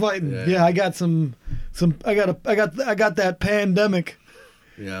 I've been fighting. Yeah. Yeah, I got some I got that pandemic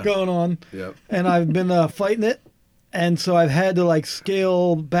Yeah. going on. Yep. And I've been fighting it, and so I've had to like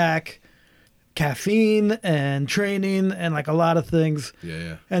scale back caffeine and training and like a lot of things,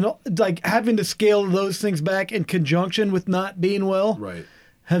 Yeah. and like having to scale those things back in conjunction with not being well Right.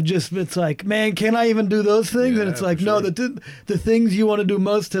 have just, it's like, man, can I even do those things? Yeah, And it's for like, no, sure. the things you want to do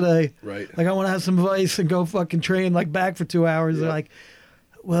most today, Right. like I want to have some Vice and go fucking train like back for 2 hours. They're Yeah. like,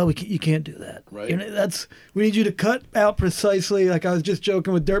 well, you can't do that. Right. We need you to cut out precisely. Like I was just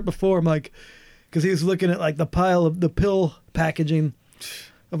joking with Dirt before. I'm like, because he was looking at like the pile of the pill packaging.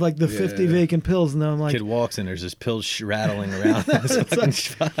 of like the 50 Yeah. vacant pills, and I'm like, Kid walks in, there's just pills rattling around in his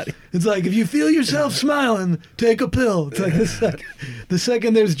fucking body. it's like if you feel yourself smiling, take a pill. It's like the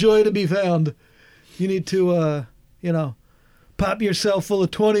second there's joy to be found, you need to pop yourself full of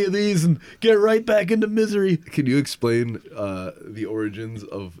 20 of these and get right back into misery. Can you explain the origins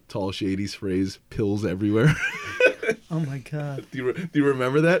of Tall Shady's phrase "pills everywhere"? Oh my god. do you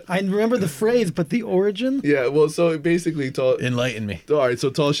remember that? I remember the phrase, but the origin? Yeah. Well, so basically, Enlighten me. all right. So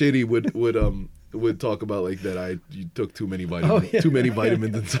Tall Shady would talk about like that you took too many vitamins, Oh, yeah. too many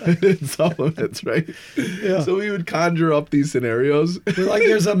vitamins and supplements, right? Yeah. So he would conjure up these scenarios. Like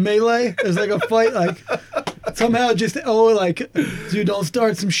there's a melee, there's like a fight, like somehow just like, dude, don't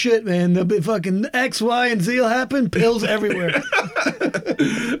start some shit, man. There'll be fucking X, Y, and Z will happen. Pills everywhere.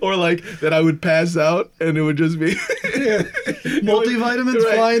 Or like that I would pass out and it would just be Yeah. Multivitamins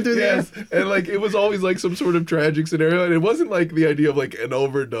Right, flying through yes. the air. And like it was always like some sort of tragic scenario, and it wasn't like the idea of like an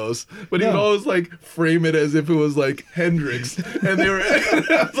overdose, but he would No. always like frame it as if it was like Hendrix, and they were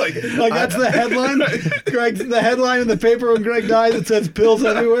I was like That's the headline. The headline in the paper when Greg dies. It says pills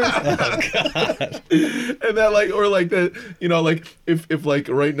everywhere. and that like or like that like if like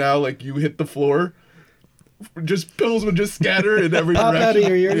right now like you hit the floor, just pills would just scatter in every Pop direction. out of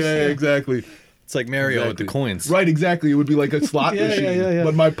your ears. Yeah, exactly. It's like Mario with the Exactly. coins. Right, exactly. It would be like a slot Yeah, machine, yeah.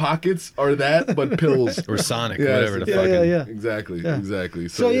 but my pockets are that, but pills. Or Sonic, Yes. whatever the Yeah, fucking... yeah. Exactly, Yeah. exactly.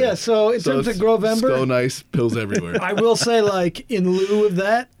 So in terms of Grovember, Go nice, pills everywhere. I will say, like, in lieu of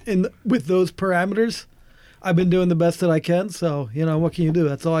that, with those parameters, I've been doing the best that I can. So, what can you do?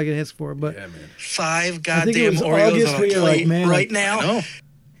 That's all I can ask for. But Yeah, man. 5 I think it goddamn was Oreos August on where a you're like, plate man, right like- now.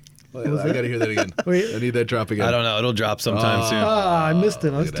 I gotta hear that again. Wait. I need that drop again. I don't know. It'll drop sometime soon. I missed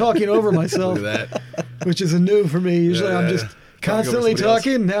it. I was at that. talking over myself, Look at that. which is a new for me. Usually I'm just constantly somebody else.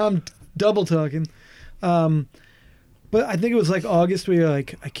 talking. Now I'm double talking. But I think it was like August where you're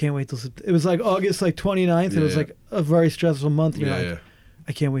like, I can't wait till it was like August like 29th. And it was Yeah. like a very stressful month. You're Yeah, like, yeah.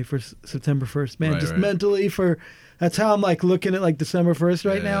 I can't wait for September 1st, man. Right, just right. mentally that's how I'm like looking at like December 1st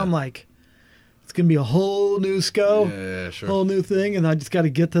right Yeah, now. yeah. I'm like, it's going to be a whole new SCO, Yeah, sure. whole new thing. And I just got to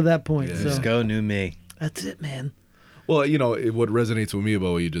get to that point. Yeah. So Just go, new me. that's it, man. Well, what resonates with me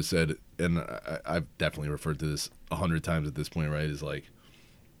about what you just said, and I've definitely referred to this 100 times at this point, right, is like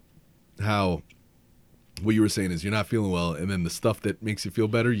how what you were saying is you're not feeling well, and then the stuff that makes you feel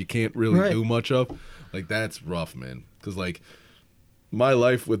better, you can't really Right. do much of. Like, that's rough, man. Because, like, my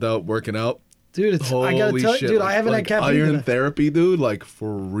life without working out, Dude, I got to holy tell you, shit. dude, like, I haven't like had caffeine iron today. therapy, dude, like,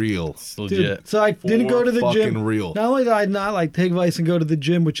 for real. It's Dude, legit. so I didn't go to the fucking gym. real. Not only did I not like take Vice and go to the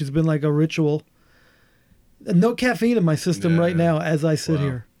gym, which has been like a ritual. And no caffeine in my system right Yeah. now as I sit Wow.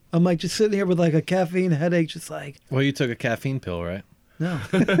 here. I'm like just sitting here with like a caffeine headache, just like Well, you took a caffeine pill, right? no,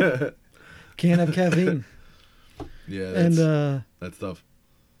 can't have caffeine. Yeah, And that's tough.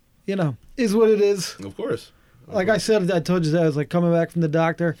 is what it is. Of course. Like I said, I told you that I was like coming back from the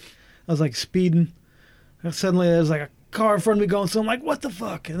doctor. I was like speeding. And suddenly there was like a car in front of me going. So I'm like, what the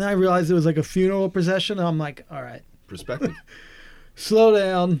fuck? And then I realized it was like a funeral procession. And I'm like, all right, Perspective. slow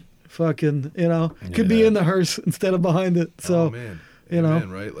down. Fucking, could be Yeah. in the hearse instead of behind it. So, oh, man. you know.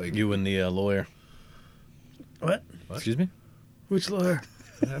 Amen, right? Like, You and the lawyer. what? Excuse me? Which lawyer?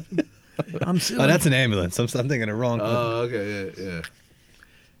 I'm suing. Oh, that's an ambulance. I'm thinking it wrong. oh, okay, yeah.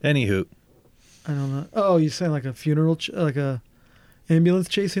 Anywho, I don't know. Oh, you're saying like a funeral, like a ambulance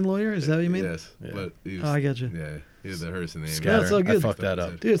chasing lawyer? Is that what you mean? Yes, Yeah. but he was, Oh, I get you. Yeah, he had the hearse in the scatter. That's all good. I fucked that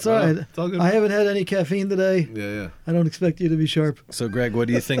up. Dude, it's all right. It's all good. I haven't had any caffeine today. Yeah. I don't expect you to be sharp. So, Greg, what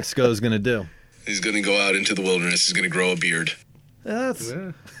do you think Sco's going to do? He's going to go out into the wilderness. He's going to grow a beard. That's,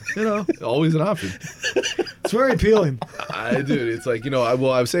 Yeah. Always an option. it's very appealing. Dude, it's like, I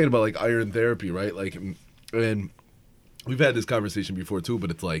was saying about like iron therapy, right? Like, and we've had this conversation before too,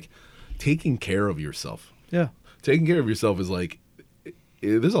 but it's like taking care of yourself. Yeah. Taking care of yourself is like,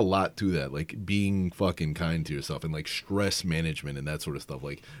 there's a lot to that, like being fucking kind to yourself and like stress management and that sort of stuff.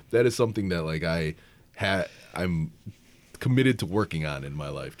 Like that is something that like I'm committed to working on in my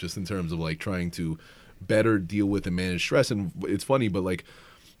life, just in terms of like trying to better deal with and manage stress. And it's funny, but like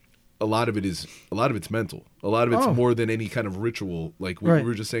a lot of it's mental. A lot of it's Oh. more than any kind of ritual. Like we Right.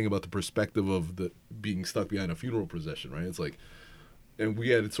 were just saying about the perspective of the being stuck behind a funeral procession, right? It's like, and we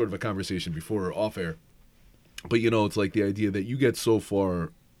had sort of a conversation before off air, but it's like the idea that you get so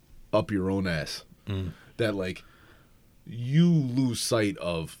far up your own ass that like you lose sight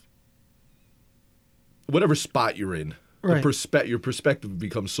of whatever spot you're in. Right. Your perspective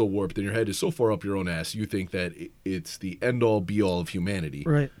becomes so warped and your head is so far up your own ass, you think that it's the end all be all of humanity.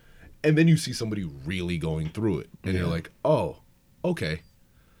 Right. And then you see somebody really going through it and you're like, oh, okay.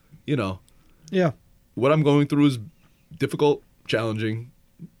 Yeah. What I'm going through is difficult, challenging,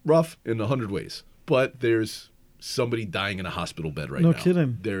 rough in 100 ways. But there's somebody dying in a hospital bed right now. No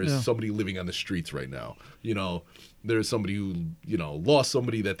kidding. There is Yeah. somebody living on the streets right now. You know, there's somebody who, you know, lost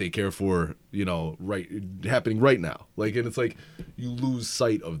somebody that they care for, you know, happening right now. Like, and it's like you lose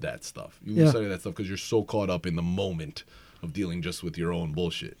sight of that stuff. You lose Yeah. sight of that stuff because you're so caught up in the moment of dealing just with your own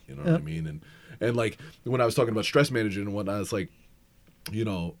bullshit. You know what I mean? And like when I was talking about stress management and whatnot, it's like, you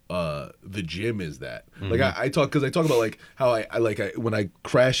know, the gym is that. Like I talk about like how I when I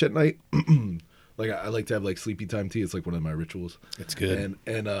crash at night. Like I like to have like sleepy time tea. It's like one of my rituals. It's good.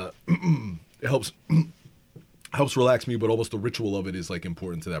 And it helps relax me, but almost the ritual of it is like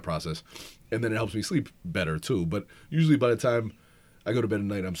important to that process. And then it helps me sleep better too. But usually by the time I go to bed at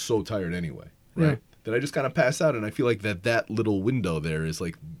night, I'm so tired anyway, right? Yeah. That I just kind of pass out, and I feel like that little window there is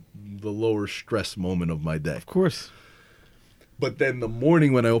like the lower stress moment of my day. Of course. But then the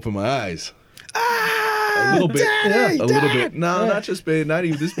morning when I open my eyes, a little bit, Daddy, a little bit. No, not just baby. Not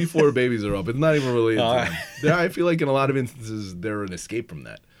even this before babies are up. It's not even related to them. There, I feel like in a lot of instances they're an escape from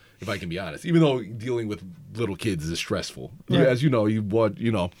that. If I can be honest, even though dealing with little kids is stressful, Right. As you know, you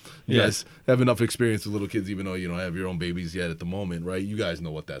Yeah. guys have enough experience with little kids, even though you don't have your own babies yet at the moment, right? You guys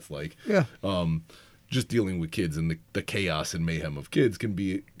know what that's like. Yeah. Just dealing with kids and the chaos and mayhem of kids can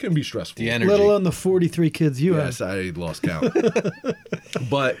be stressful. The energy. Let alone the 43 kids you Yes, have. I lost count.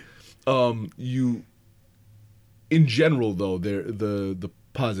 But you, in general, though, the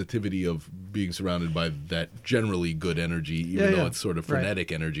positivity of being surrounded by that generally good energy, even though it's sort of Right. frenetic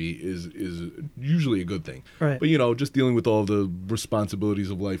energy, is usually a good thing. Right. But, you know, just dealing with all the responsibilities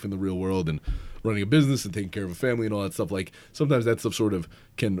of life in the real world and running a business and taking care of a family and all that stuff, like, sometimes that stuff sort of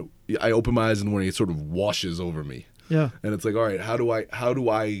I open my eyes in the morning, it sort of washes over me. Yeah. And it's like, all right, how do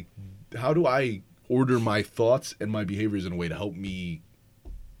I order my thoughts and my behaviors in a way to help me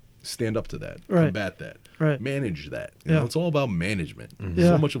stand up to that, Right. combat that, Right. manage that. You Yeah. know, it's all about management. Yeah.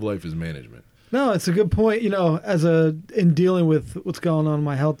 So much of life is management. No, it's a good point. You know, in dealing with what's going on in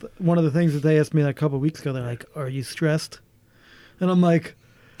my health, one of the things that they asked me a couple of weeks ago, they're like, "Are you stressed?" And I'm like,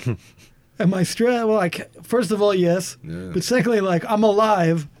 "Am I stressed?" Well, like, first of all, yes. Yeah. But secondly, like, I'm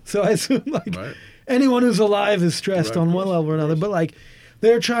alive, so I assume like Right. anyone who's alive is stressed Right, on of one course, level or of another. course. But like,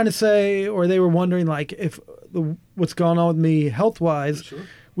 they're trying to say, or they were wondering, like, if what's going on with me health-wise Sure.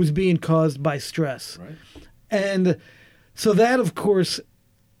 was being caused by stress. Right. And so that, of course,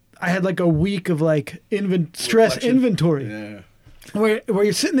 I had like a week of like stress Reflection. inventory Yeah. where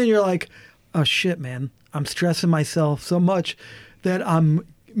you're sitting there and you're like, oh shit, man, I'm stressing myself so much that I'm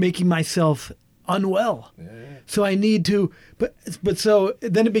making myself unwell. Yeah. So I need to, but so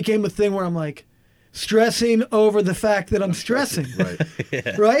then it became a thing where I'm like stressing over the fact that I'm stressing.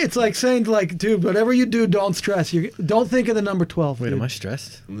 Right. Right? It's like saying like, dude, whatever you do, don't stress. Don't think of the number 12. Wait, dude. am I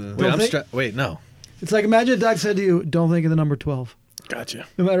stressed? No. Wait, I'm think- stressed. Wait, no. It's like imagine a doc said to you, don't think of the number 12. Gotcha.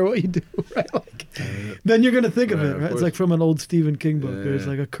 No matter what you do, right? Like, then you're going to think of Right, it, of right? It's course. like from an old Stephen King book. Yeah. There's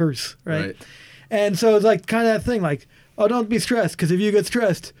like a curse, right? Right. And so it's like kind of that thing, like, oh, don't be stressed, because if you get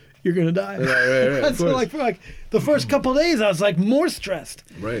stressed, you're going to die. Right, of And so course. like for like the first couple of days, I was like more stressed.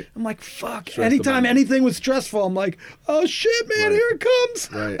 Right. I'm like, fuck. Stressed Anytime about it. anything was stressful, I'm like, oh shit, man, Right. here it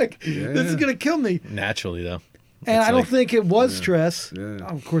comes. Right. Like, Yeah. this is going to kill me. Naturally, though. And It's I don't like- think it was stress. Yeah.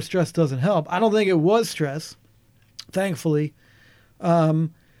 Of course, stress doesn't help. I don't think it was stress, thankfully.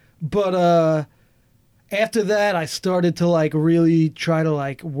 But after that, I started to like really try to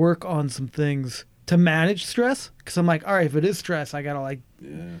like work on some things to manage stress. Because I'm like, all right, if it is stress, I got to like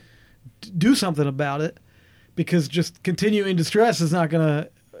Yeah. do something about it. Because just continuing to stress is not going to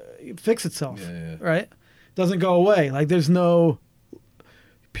fix itself. Yeah. Right? Doesn't go away. Like there's no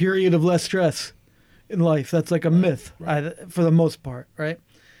period of less stress in life. That's like a myth for the most part, right?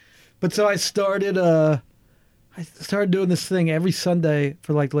 But so I started doing this thing every Sunday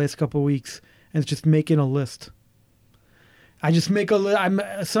for like the last couple of weeks, and it's just making a list. I just make a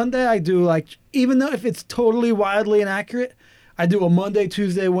list. Sunday I do like, even though if it's totally wildly inaccurate, I do a Monday,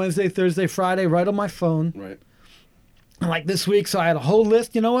 Tuesday, Wednesday, Thursday, Friday right on my phone. Right. And like this week, so I had a whole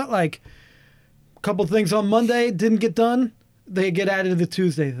list. You know what? Like a couple things on Monday didn't get done. They get added to the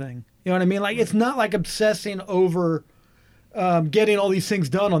Tuesday thing. You know what I mean? Like it's not like obsessing over getting all these things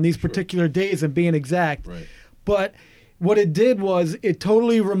done on these particular days and being exact. Right. But what it did was it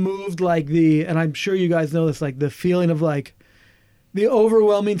totally removed like and I'm sure you guys know this, like the feeling of like the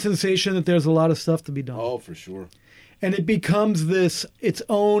overwhelming sensation that there's a lot of stuff to be done. Oh, for sure. And it becomes its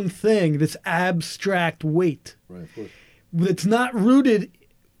own thing, this abstract weight. Right. Of course. That's not rooted.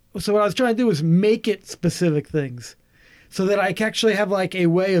 So what I was trying to do was make it specific things so that I can actually have like a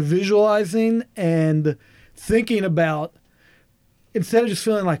way of visualizing and thinking about instead of just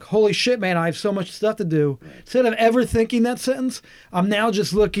feeling like, holy shit, man, I have so much stuff to do, instead of ever thinking that sentence, I'm now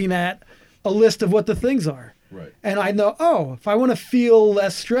just looking at a list of what the things are. Right. And I know, oh, if I want to feel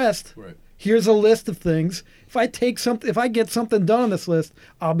less stressed, Right. here's a list of things. If I get something done on this list,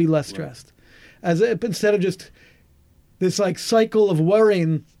 I'll be less stressed. Instead of just this like cycle of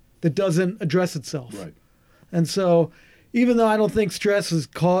worrying that doesn't address itself. Right. And so, even though I don't think stress has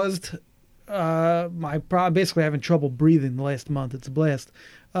caused basically having trouble breathing the last month, it's a blast.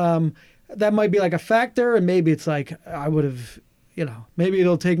 That might be like a factor, and maybe it's like I would have, maybe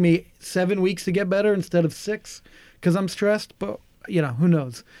it'll take me 7 weeks to get better instead of 6 because I'm stressed. But who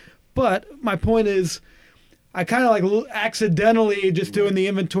knows? But my point is, I kind of like accidentally just doing the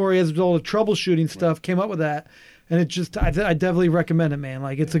inventory as all the troubleshooting stuff came up with that. And it just, I definitely recommend it, man.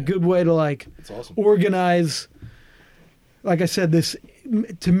 Like, it's a good way to like awesome. organize, like I said, this,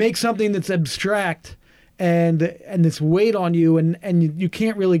 to make something that's abstract and this weight on you and you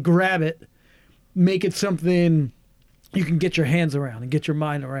can't really grab it, make it something you can get your hands around and get your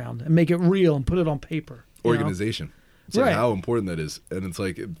mind around and make it real and put it on paper. Organization. It's like Right. how important that is. And it's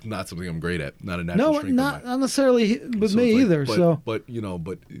like, it's not something I'm great at, not a natural No, strength of mine. not necessarily with So me it's like- either.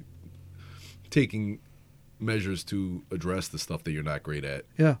 But taking measures to address the stuff that you're not great at,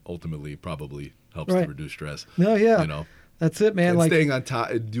 Yeah. ultimately probably helps Right. to reduce stress. No, yeah. You know, That's it, man. and Like, staying on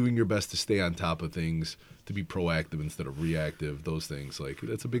top, doing your best to stay on top of things, to be proactive instead of reactive. Those things, like,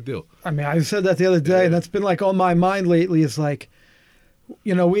 that's a big deal. I mean, I said that the other day, and Yeah. that's been like on my mind lately. Is like,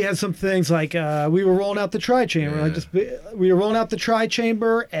 we had some things like we were rolling out the tri-chamber. Yeah. We were rolling out the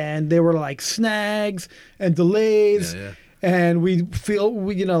tri-chamber, and there were like snags and delays. Yeah. And we feel,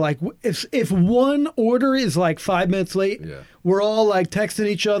 like if one order is like 5 minutes late, Yeah. we're all like texting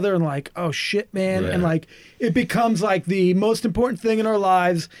each other and like, oh shit, man. Right. And like it becomes like the most important thing in our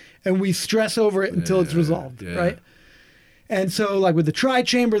lives, and we stress over it until it's resolved, Yeah. right? And so like with the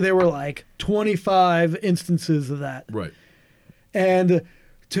tri-chamber, there were like 25 instances of that. Right. And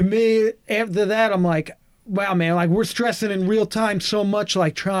to me, after that, I'm like, wow, man, like we're stressing in real time so much,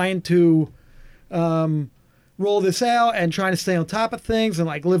 like trying to roll this out and trying to stay on top of things and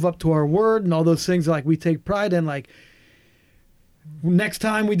like live up to our word and all those things like we take pride in. Like next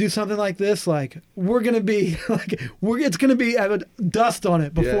time we do something like this, like we're gonna be like it's gonna be dust on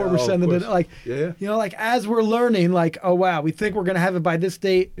it before Yeah, we're of sending it. course. Like Yeah. like as we're learning, like, oh wow, we think we're gonna have it by this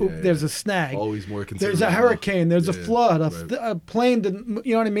date. Oop, Yeah. there's a snag. Always more There's conservative. a hurricane. There's a Yeah, flood. right. A plane didn't.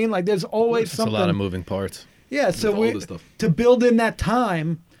 You know what I mean? Like there's always It's something. a lot of moving parts. Yeah. So With all we this stuff. to build in that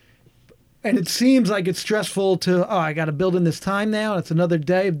time, and it seems like it's stressful to. Oh, I got to build in this time now. And it's another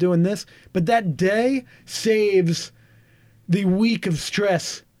day of doing this. But that day saves the week of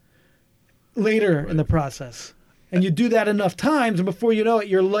stress later in the process. And you do that enough times, and before you know it,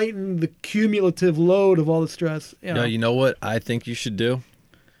 you're lightening the cumulative load of all the stress. No, you know what I think you should do?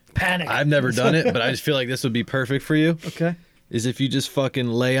 Panic. I've never done it, but I just feel like this would be perfect for you. Okay. Is if you just fucking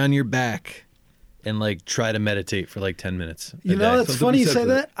lay on your back and like try to meditate for like 10 minutes. You know, it's Something funny to you be say said for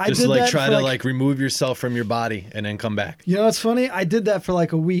that. I just did like that try for, to like remove yourself from your body and then come back. You know what's funny? I did that for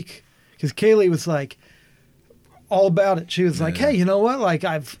like a week because Kaylee was like all about it. She was like, "Hey, you know what? Like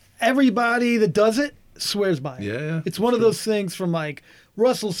everybody that does it swears by it. Yeah, It's one of those things from like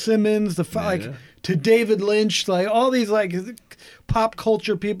Russell Simmons, like Yeah. to David Lynch, like all these like pop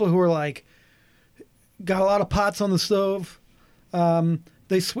culture people who are like got a lot of pots on the stove.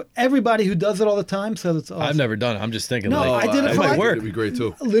 Everybody who does it all the time says it's awesome. I've never done it. I'm just thinking No, like I did it it for might like- work. It'd be great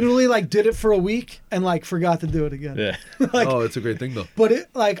too. Literally like did it for a week and like forgot to do it again. Yeah. Like, Oh, it's a great thing though. but it,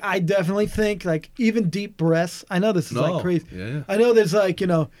 like, I definitely think, like, even deep breaths. I know this is No. like crazy. Yeah. I know there's like,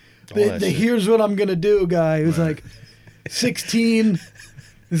 that the shit. here's what I'm gonna do guy who's like 16.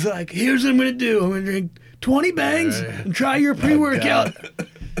 He's like, here's what I'm gonna do. I'm gonna drink 20 bangs and try your pre-workout.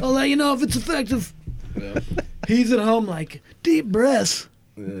 I'll let you know if it's effective. He's at home like, deep breaths.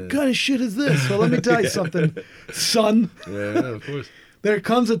 What kind of shit is this? Well, let me tell you something, son. Yeah, of course. There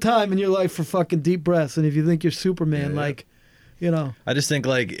comes a time in your life for fucking deep breaths, and if you think you're Superman, like, I just think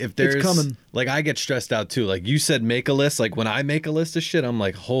like if there's coming. like I get stressed out too. Like you said, make a list. Like when I make a list of shit, I'm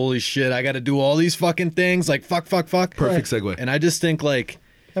like, holy shit, I got to do all these fucking things. Like fuck. Perfect segue. And I just think like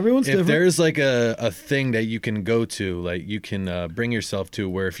everyone's if different. there's like a thing that you can go to, like you can bring yourself to,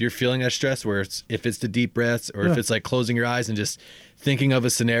 where if you're feeling that stress, where if it's the deep breaths or if it's like closing your eyes and just thinking of a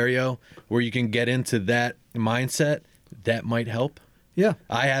scenario where you can get into that mindset, that might help. Yeah.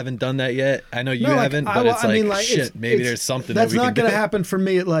 I haven't done that yet. I know you No, like, haven't, but it's like shit. Maybe it's- there's something that's that we not can going to do. happen for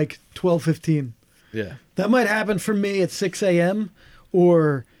me at like 12:15. Yeah. That might happen for me at 6 a.m.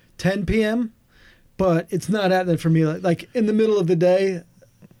 or 10 p.m., but it's not happening for me like in the middle of the day.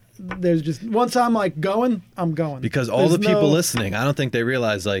 there's just once I'm like going, I'm going. Because all There's the people no- listening, I don't think they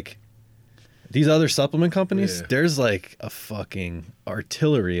realize like these other supplement companies, Yeah. there's like a fucking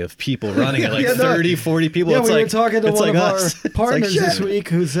artillery of people running it, like Yeah, no. 30, 40 people. Yeah, it's we like, were talking to it's one like of us. our It's partners like, this shit. week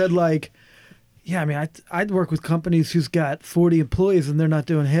who said like, yeah, I mean, I'd work with companies who's got 40 employees and they're not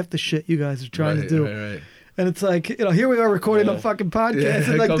doing half the shit you guys are trying to do. Right. And it's like, here we are recording Yeah. a fucking podcast. Yeah,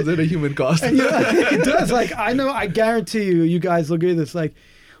 and it like, comes at a human cost. and it does. Like, I guarantee you guys will agree with this. Like,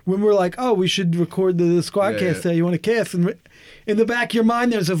 when we're like, oh, we should record the Squadkast Yeah. today, you want to cast? And in the back of your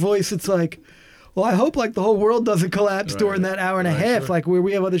mind, there's a voice that's like, well, I hope like the whole world doesn't collapse Right. during that hour and a Right, half, sure. like where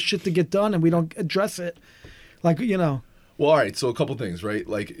we have other shit to get done and we don't address it. Like, Well, all right. So a couple things, right?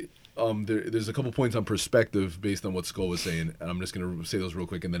 Like, there's a couple points on perspective based on what Skull was saying, and I'm just gonna say those real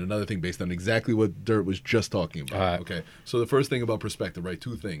quick, and then another thing based on exactly what Dirt was just talking about. All right. Okay. So the first thing about perspective, right?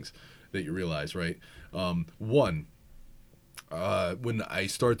 Two things that you realize, right? One, when I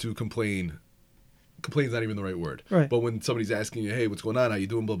start to complain's not even the right word. Right. But when somebody's asking you, hey, what's going on? How you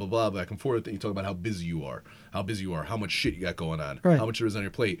doing? Blah, blah, blah, back and forth. And you talk about how busy you are, how much shit you got going on, Right. how much there is on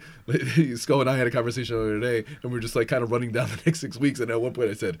your plate. Skull and I had a conversation the other day, and we were just like kind of running down the next 6 weeks. And at one point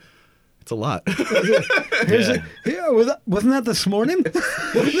I said, it's a lot. wasn't that this morning?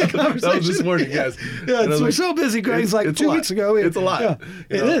 That was this morning, yes. Yeah, And I was we're like, so busy. Greg's like it's a 2 lot. weeks ago. It's a lot. Yeah,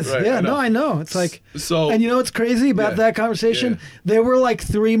 You it know, is. right, Yeah, I know. no, I know. It's like, So- and you know what's crazy about Yeah. that conversation? Yeah. There were like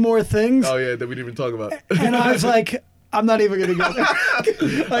 3 more things, Oh, yeah, that we didn't even talk about. and I was like, I'm not even gonna go there.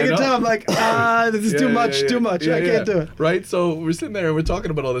 I can know. tell. I'm like, this is Yeah, too yeah, much. yeah. Too much. Yeah, I can't yeah. do it. Right? So we're sitting there and we're talking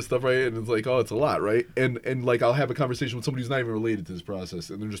about all this stuff, right? And it's like, oh, it's a lot, right? And like I'll have a conversation with somebody who's not even related to this process,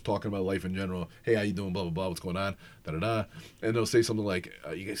 and they're just talking about life in general. Hey, how you doing? Blah blah blah. What's going on? Da da da. And they'll say something like,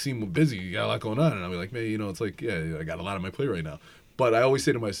 you guys seem busy. You got a lot going on. And I'll be like, man, it's like, yeah, I got a lot on my plate right now. But I always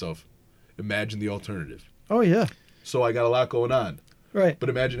say to myself, imagine the alternative. Oh yeah. So I got a lot going on, Right. but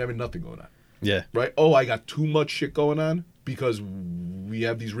imagine having nothing going on. Yeah. Right? Oh, I got too much shit going on because we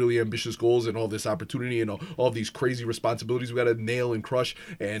have these really ambitious goals and all this opportunity and all these crazy responsibilities we got to nail and crush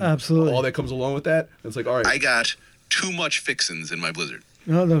and Absolutely. all that comes along with that. It's like, all right, I got too much fixins in my Blizzard.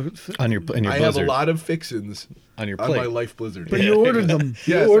 No. In your I have a Blizzard. lot of fixins On your on plate. my life Blizzard. But you ordered them. Yes,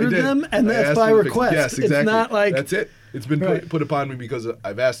 you I ordered did. them, and I that's asked by for the fixins. request. Yes, exactly. It's not like that's it. It's been Right. put upon me because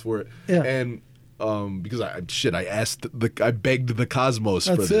I've asked for it. Yeah. And because I begged the cosmos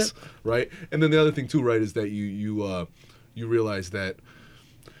for That's this, it. right? And then the other thing too, right, is that you realize that,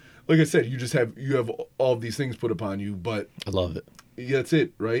 like I said, you have all of these things put upon you, but I love it. yeah, that's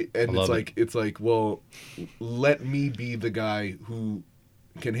it, right? And I love it. it's like, well, let me be the guy who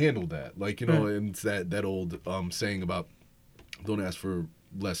can handle that. Like, Right. and it's that old saying about don't ask for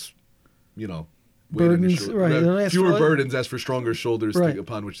less, weight on your Burdens, shoulder. right, don't ask Fewer for- burdens, ask for stronger shoulders Right,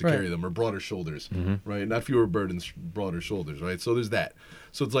 upon which to right. carry them, or broader shoulders, Mm-hmm. right? Not fewer burdens, broader shoulders, right? So there's that.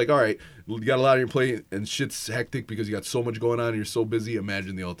 So it's like, all right, you got a lot on your plate, and shit's hectic because you got so much going on, and you're so busy.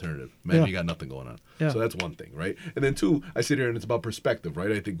 Imagine the alternative. Imagine Yeah. you got nothing going on. Yeah. So that's one thing, right? And then two, I sit here and it's about perspective,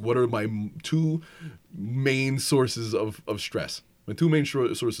 right? I think, what are my two main sources of stress? My two main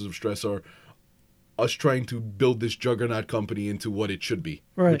sources of stress are us trying to build this juggernaut company into what it should be,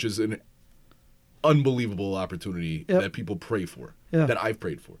 Right. which is an unbelievable opportunity Yep. that people pray for, Yeah. that I've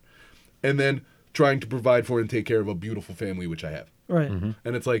prayed for. And then trying to provide for and take care of a beautiful family, which I have. right.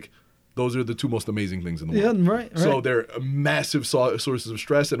 And it's like, those are the two most amazing things in the Yeah, world. right. So Right. they're massive sources of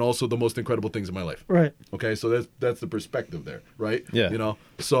stress and also the most incredible things in my life. Right. Okay, so that's the perspective there, right? Yeah.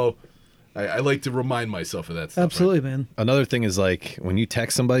 So I like to remind myself of that stuff. Absolutely, man. Another thing is like when you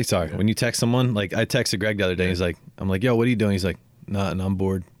text somebody, when you text someone, like I texted Greg the other day, he's like, I'm like, yo, what are you doing? He's like, nothing, I'm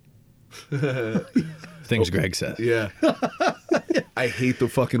bored. Things Greg says. Yeah. I hate the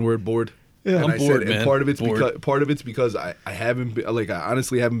fucking word bored. Yeah. And I'm I bored, said, man. and part of it's Bored. because I haven't been, like, I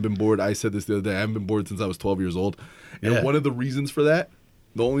honestly haven't been bored. I said this the other day. I haven't been bored since I was 12 years old. And Yeah. one of the reasons for that,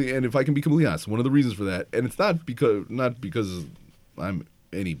 and if I can be completely honest, one of the reasons for that, and it's not because I'm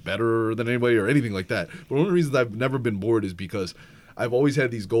any better than anybody or anything like that, but one of the reasons I've never been bored is because I've always had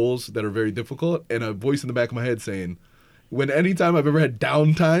these goals that are very difficult, and a voice in the back of my head saying, anytime I've ever had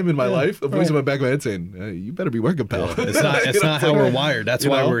downtime in my life, a voice in my back of my head saying, hey, you better be working, pal. It's not how we're wired. That's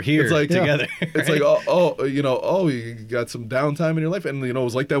why we're here it's like, together. It's like, you got some downtime in your life. And, it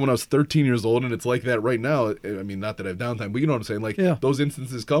was like that when I was 13 years old, and it's like that right now. I mean, not that I have downtime, but you know what I'm saying? Like, Yeah. those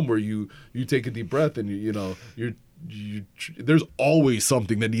instances come where you take a deep breath and, there's always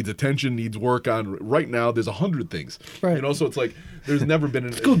something that needs attention, needs work on. Right now, there's 100 things. Right. So it's like, there's never been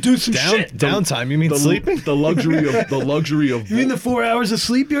Go do some shit. Downtime, you mean sleeping? The luxury of You mean the 4 hours of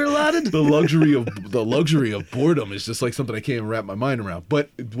sleep you're allotted? the luxury of boredom is just like something I can't even wrap my mind around. But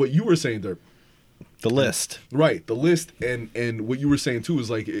what you were saying there, The list. Right, the list, and what you were saying too is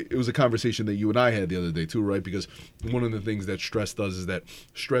like it was a conversation that you and I had the other day too, right? Because one of the things that stress does is that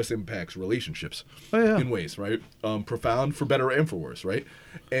stress impacts relationships in ways, right? Profound for better and for worse, right?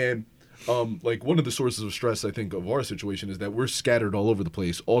 And like one of the sources of stress, I think, of our situation is that we're scattered all over the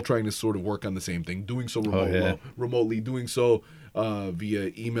place, all trying to sort of work on the same thing, doing so remotely, doing so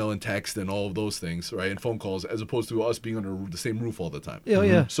via email and text and all of those things, right? And phone calls, as opposed to us being under the same roof all the time.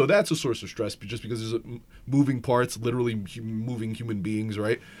 Yeah. So that's a source of stress, just because there's moving parts, literally moving human beings,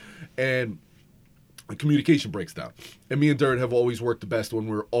 right? And communication breaks down. And me and Dirt have always worked the best when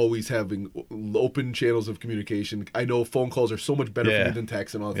we're always having open channels of communication. I know phone calls are so much better for me than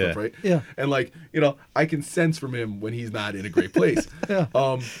text and all that stuff, right? Yeah. And like, I can sense from him when he's not in a great place.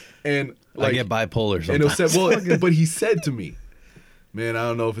 And like, I get bipolar and sometimes. he'll say, but he said to me, man, I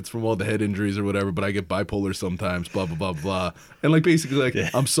don't know if it's from all the head injuries or whatever, but I get bipolar sometimes, blah, blah, blah, blah. And like basically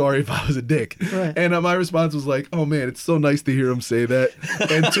like, I'm sorry if I was a dick. Right. And my response was like, oh man, it's so nice to hear him say that.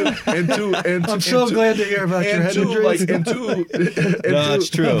 And I'm so glad to hear about your head injuries. It's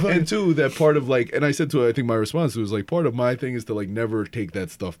true. And two, that part of like, and I said to her, I think my response was like, part of my thing is to like never take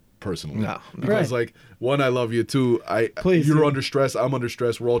that stuff personally. No. Because like, one, I love you. Two, you're under stress. I'm under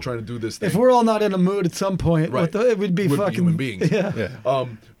stress. We're all trying to do this thing. If we're all not in a mood at some point, it would be fucking human beings. Yeah.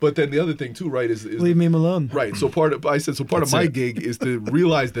 But then the other thing too, right, is leave me alone. Right. So part of my gig is to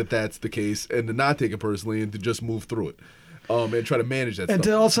realize that that's the case and to not take it personally and to just move through it, and try to manage that and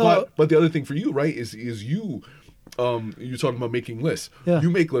stuff. To also, but the other thing for you, right, is you, you're talking about making lists. Yeah. You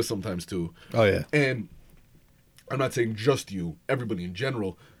make lists sometimes too. Oh yeah. And I'm not saying just you, everybody in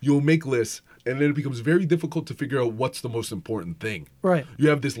general. You'll make lists, and then it becomes very difficult to figure out what's the most important thing. Right. You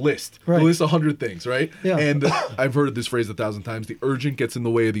have this list. Right. The list 100 things, right? Yeah. And I've heard this phrase 1,000 times. The urgent gets in the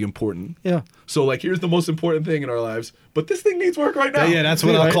way of the important. Yeah. So like, here's the most important thing in our lives, but this thing needs work right now. Yeah, that's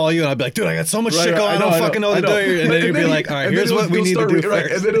when I'll call you and I'll be like, dude, I got so much shit going on. I don't fucking know what to do. And then you'll be like, all right, here's what we need to do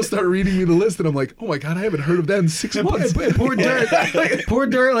first. And then he'll start reading me the list, and I'm like, oh my God, I haven't heard of that in 6 months. Poor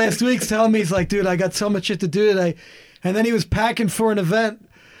Dirt last week's telling me, he's like, dude, I got so much shit to do today. And then he was packing for an event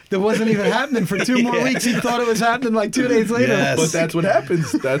that wasn't even happening for 2 more weeks. He thought it was happening like 2 days later. Yes. But that's what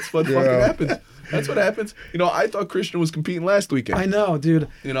happens. That's what fucking happens. That's what happens. I thought Christian was competing last weekend. I know, dude.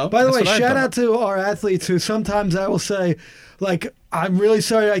 By the way, shout out to our athletes who sometimes I will say, like, I'm really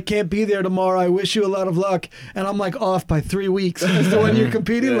sorry I can't be there tomorrow. I wish you a lot of luck. And I'm like off by 3 weeks. As to when you're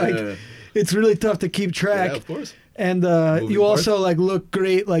competing, it's really tough to keep track. Yeah, of course. And you also like look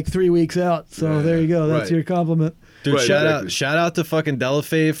great like 3 weeks out. So there you go. That's your compliment. Dude, Right, shout out to fucking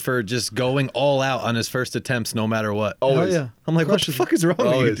Delafave for just going all out on his first attempts, no matter what. Always. Yeah. I'm like, what the fuck is wrong with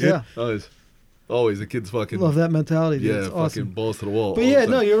you, Always. dude? Yeah. Always. The kid's fucking. Love that mentality, dude. Yeah, It's fucking awesome. balls to the wall. But yeah,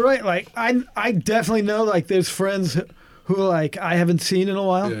 no, you're right. Like I definitely know like there's friends who like I haven't seen in a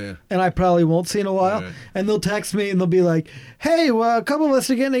while, and I probably won't see in a while, and they'll text me and they'll be like, "Hey, well, a couple of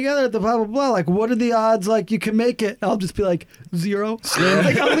us are getting together at the blah blah blah. Like, what are the odds like you can make it?" And I'll just be like 0. Slim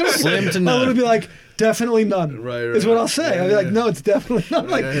to none. I'm gonna be like, definitely none. Right. Is what I'll say. I'll be like, no, it's definitely not.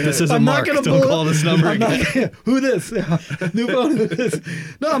 Like, This isn't I'm Mark. not gonna Don't call this number again. who this? New phone. Who this?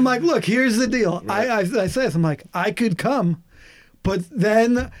 No, I'm like, look, here's the deal. I say this. I'm like, I could come, but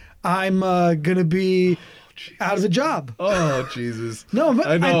then I'm gonna be out of a job. Oh Jesus! No, but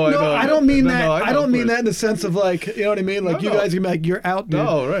I know. I don't mean that. No, I don't mean that in the sense of like, you know what I mean? Like you guys can be like, you're out, dude.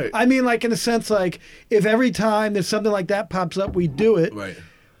 No, right. I mean like in a sense like, if every time there's something like that pops up, we do it. Right.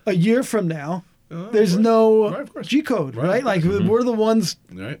 A year from now, there's no G code, right? Like we're the ones,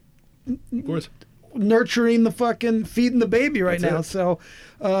 right? Of course. Nurturing the fucking feeding the baby right now. So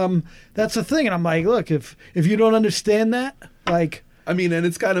that's the thing. And I'm like, look, if you don't understand that, like, I mean, and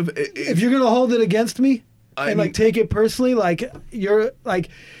it's kind of if you're gonna hold it against me. Like take it personally, like you're like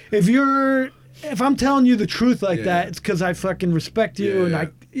if I'm telling you the truth like that, it's because I fucking respect you and I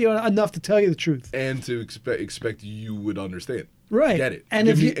enough to tell you the truth and to expect you would understand, right? Get it, and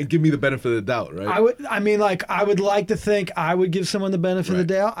give me the benefit of the doubt, right? I would like to think I would give someone the benefit of the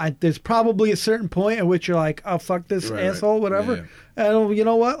doubt. There's probably a certain point at which you're like, oh fuck this asshole, whatever. And you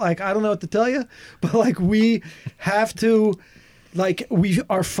know what? Like I don't know what to tell you, but like we have to. Like we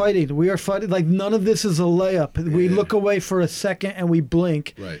are fighting. Like none of this is a layup. We look away for a second and we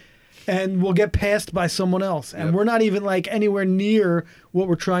blink. Right. And we'll get passed by someone else. And we're not even like anywhere near what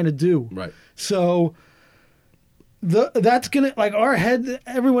we're trying to do. Right. So that's gonna like our head.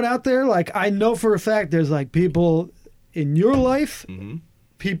 Everyone out there, like I know for a fact, there's like people in your life. Mm-hmm.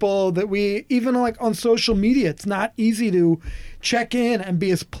 People that we even like on social media, it's not easy to check in and be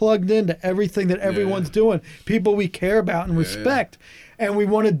as plugged into everything that everyone's doing. People we care about and respect, and we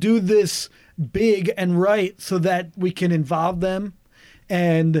want to do this big and right so that we can involve them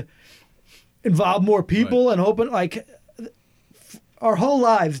and involve more people and open like our whole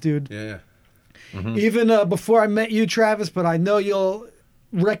lives, dude. Yeah. Even before I met you, Travis, but I know you'll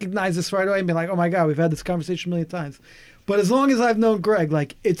recognize this right away and be like, oh my God, we've had this conversation a million times. But as long as I've known Greg,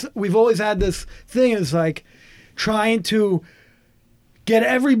 like we've always had this thing. It's like trying to get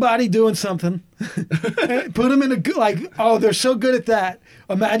everybody doing something, put them in a good, like, oh, they're so good at that.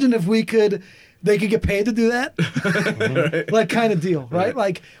 Imagine if they could get paid to do that, Right. like kind of deal, right? Right.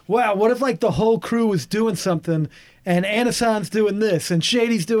 Like, wow, what if like the whole crew was doing something, and Anasan's doing this, and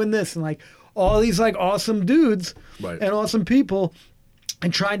Shady's doing this, and like all these like awesome dudes Right. and awesome people,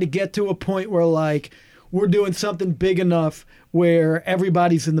 and trying to get to a point where like we're doing something big enough where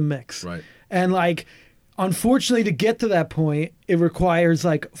everybody's in the mix, Right. and like. Unfortunately, to get to that point, it requires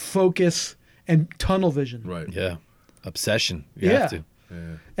like focus and tunnel vision. Right. Yeah. Obsession. You Yeah. have to. Yeah.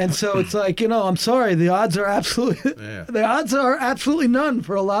 And so it's like, I'm sorry, the odds are absolutely Yeah. the odds are absolutely none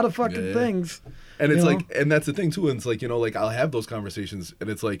for a lot of fucking Yeah. things. And it's You know? like, and that's the thing too. And it's like, like I'll have those conversations, and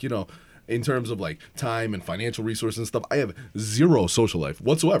it's like, in terms of like time and financial resources and stuff, I have zero social life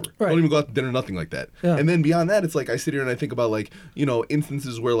whatsoever. Right. I don't even go out to dinner, nothing like that. Yeah. And then beyond that, it's like I sit here and I think about like,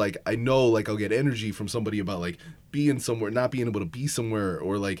 instances where like I know like I'll get energy from somebody about like being somewhere, not being able to be somewhere,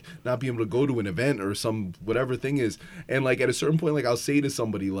 or like not being able to go to an event or some whatever thing is. And like at a certain point, like I'll say to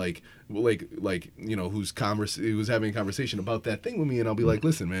somebody who's having a conversation about that thing with me, and I'll be like,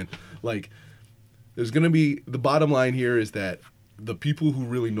 listen, man, like there's gonna be, the bottom line here is that the people who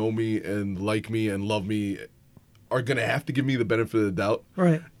really know me and like me and love me are going to have to give me the benefit of the doubt.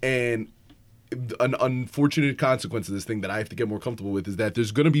 Right. And an unfortunate consequence of this thing that I have to get more comfortable with is that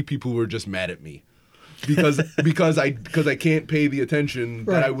there's going to be people who are just mad at me because I can't pay the attention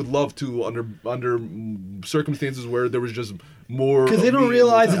that Right. I would love to under circumstances where there was just more. Because they of don't me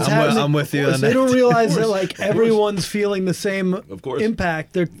realize all the it's time. happening. I'm with you on They that. don't realize Of that course. like Of course. everyone's feeling the same Of course.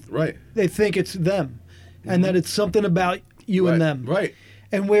 impact. Right. They think it's them, and that it's something about you and them. Right.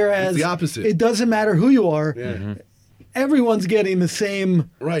 And whereas It's the opposite. it doesn't matter who you are, Yeah. everyone's getting the same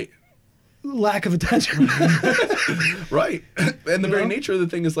Right. lack of attention. Right. And the very know? nature of the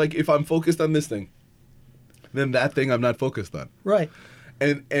thing is like, if I'm focused on this thing, then that thing I'm not focused on. Right.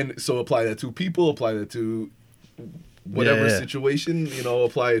 And so apply that to people, apply that to whatever Yeah. situation,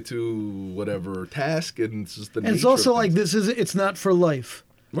 apply it to whatever task, and it's just the And it's nature also of like things. it's not for life.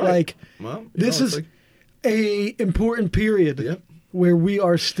 Right. Like Well, this it's is like- a important period Yep. where we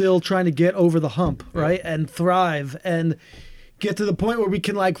are still trying to get over the hump, right? And thrive and get to the point where we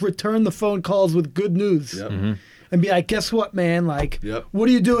can like return the phone calls with good news. Yep. And be like, guess what, man? Like, Yep. what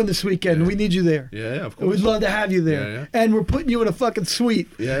are you doing this weekend? Yeah. We need you there. Yeah, of course. We'd love to have you there. Yeah, yeah. And we're putting you in a fucking suite.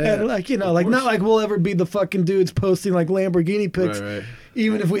 Yeah, yeah. And like, Of like not course. like we'll ever be the fucking dudes posting like Lamborghini pics. Right.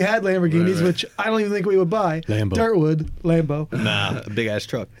 Even if we had Lamborghinis, Right, right. which I don't even think we would buy. Lambo. Dirtwood, Lambo. Nah, a big ass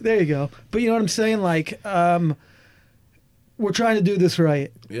truck. There you go. But you know what I'm saying? Like, we're trying to do this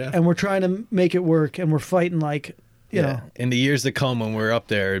right. Yeah. And we're trying to make it work. And we're fighting like, you know. In the years to come, when we're up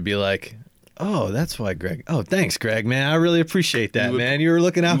there, it'd be like, oh, that's why Greg. Oh, thanks, Greg, man. I really appreciate that, You would- man. You were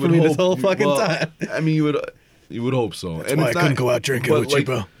looking out You for would me this hope- whole fucking well, time. I mean, you would hope so. That's why I couldn't go out drinking with you,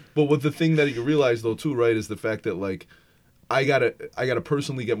 bro. But what the thing that you realize though too, right, is the fact that like I gotta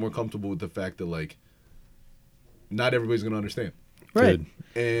personally get more comfortable with the fact that like not everybody's gonna understand. Right.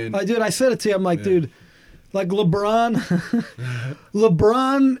 Dude. And Dude, I said it to you. I'm like, Yeah. dude, like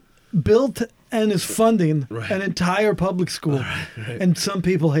LeBron built and is funding Right. an entire public school, and some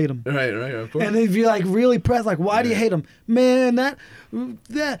people hate him. right, of course. And if you're like really pressed, like, why do you Yeah. hate him? Man, that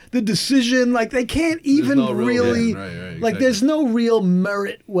the decision, like they can't even no real- really, yeah, right, like exactly. there's no real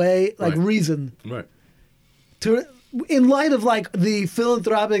merit way, like Right. reason right. to, in light of like the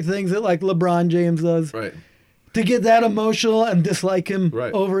philanthropic things that like LeBron James does, Right. to get that emotional and dislike him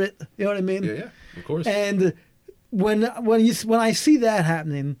Right. over it. You know what I mean? Yeah, of course. And when I see that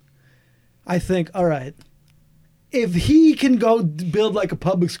happening, I think, all right, if he can go build like a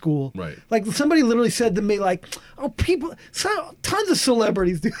public school, Right. Like somebody literally said to me, like, oh, tons of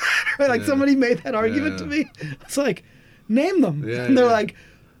celebrities do that, right? Like Yeah. somebody made that argument to Yeah. me. It's like, name them, Yeah, and they're yeah. like,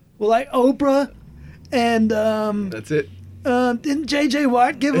 well, like Oprah, and That's it. didn't J.J.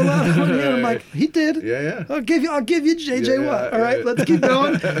 Watt give a lot of money? And I'm like, he did. Yeah. I'll give you J.J. Yeah, Watt. All right, yeah. let's keep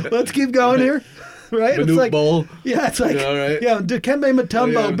going. Let's keep going here. Right? Manute Bol. Yeah, it's like, Yeah, right. yeah, Dikembe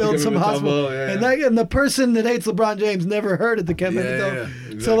Mutombo Oh, yeah, built Dikembe some Mutombo, hospital. yeah. And the person that hates LeBron James never heard of Dikembe Yeah, Mutombo. yeah,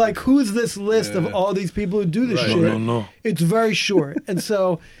 So, exactly. like, who's this list Yeah. of all these people who do this Right, shit? right. No. It's very short. And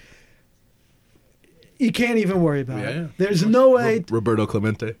so, you can't even worry about it. Yeah. There's no way. Roberto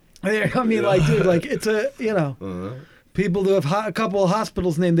Clemente. I mean, like, dude, like, it's a, people who have a couple of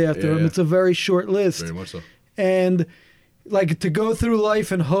hospitals named after Yeah, him. yeah. It's a very short list. Very much so. And like to go through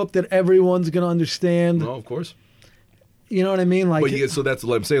life and hope that everyone's gonna understand. No, of course. You know what I mean? Like, But yeah, so that's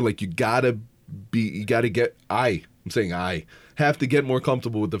what I'm saying. Like, I'm saying I have to get more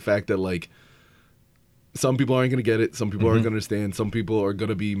comfortable with the fact that, like, some people aren't going to get it. Some people aren't going to understand. Some people are going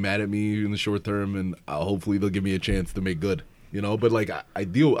to be mad at me in the short term, and hopefully they'll give me a chance to make good, you know? But, like, I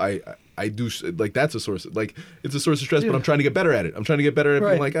do, like, that's a source. Like, it's a source of stress, but I'm trying to get better at it. I'm trying to get better at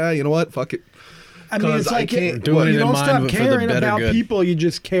being like, you know what? Fuck it. I mean, it's like doing you it in don't mind stop for the caring better about good. people. You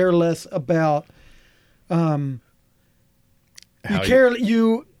just care less about.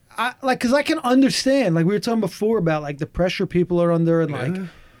 Because I can understand. Like we were talking before about like the pressure people are under, and like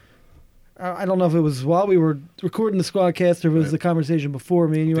I don't know if it was while we were recording the Squadcast or if it was the conversation before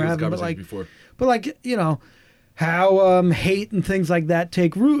me and you were having, but like before. But like you know how hate and things like that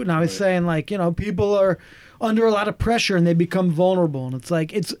take root, and I was saying like you know people are under a lot of pressure and they become vulnerable, and it's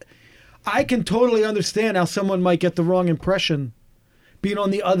like I can totally understand how someone might get the wrong impression being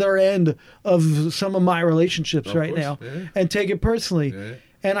on the other end of some of my relationships right now and take it personally. Yeah.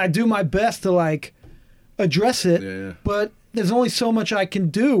 And I do my best to like address it, but there's only so much I can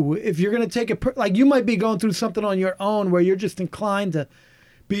do. If you're going to take it, like you might be going through something on your own where you're just inclined to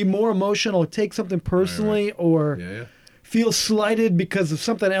be more emotional, or take something personally or feel slighted because of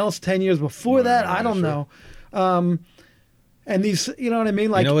something else 10 years before that. I don't know. And these, you know what I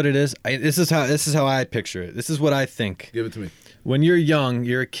mean? Like, you know what it is? This is how I picture it. This is what I think. Give it to me. When you're young,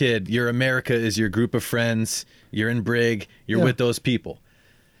 you're a kid, your America is your group of friends, you're in Brig, you're with those people.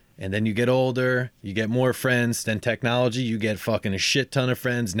 And then you get older, you get more friends, then technology, you get fucking a shit ton of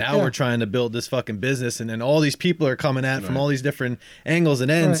friends. Now we're trying to build this fucking business, and then all these people are coming at from all these different angles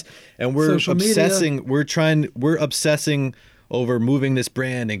and ends. And we're obsessing, we're obsessing over moving this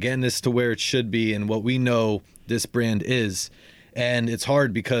brand and getting this to where it should be and what we know this brand is. And it's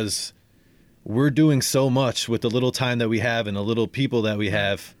hard because we're doing so much with the little time that we have and the little people that we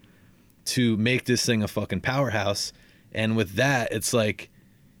have to make this thing a fucking powerhouse. And with that, it's like,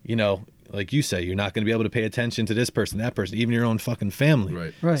 you know, like you say, you're not going to be able to pay attention to this person, that person, even your own fucking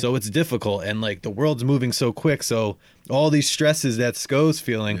family. Right. So it's difficult. And like the world's moving so quick. So all these stresses that Sco's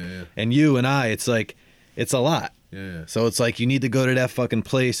feeling and you and I, it's like, it's a lot. Yeah. So it's like you need to go to that fucking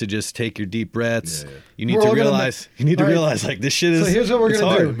place to just take your deep breaths. Yeah. You need to realize like this shit is. So here's what we're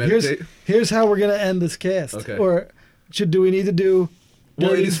gonna do. Here's how we're gonna end this cast. Okay. Or do we need to do?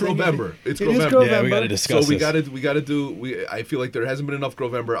 Well, it is Grovember. It's It Grovember. is Grovember. Yeah, we got to discuss. So we this. got to do. I feel like there hasn't been enough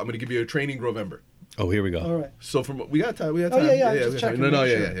Grovember. I'm going to give you a training Grovember. Oh, here we go. All right. So we got time. We got Oh, time. yeah, we just got checking, time. No,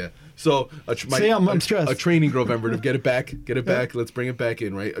 sure. yeah. So I'm stressed. A training Grovember to get it back. Let's bring it back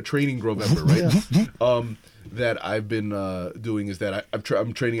in, right? A training Grovember, right? That I've been doing is that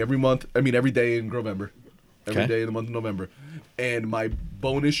I'm training every month. I mean, every day in Grovember, every day in the month of November, and my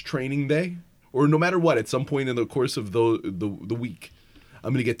bonus training day, or no matter what, at some point in the course of the week,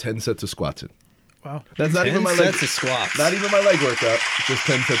 I'm gonna get 10 sets of squats in. Wow. That's not even my leg. Sets of squats. Not even my leg workout. Just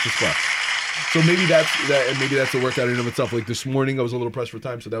 10 sets of squats. So maybe that's a workout in and of itself. Like this morning, I was a little pressed for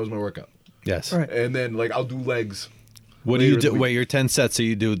time, so that was my workout. Yes. Right. And then like I'll do legs. What do you do? Wait, you're 10 sets. So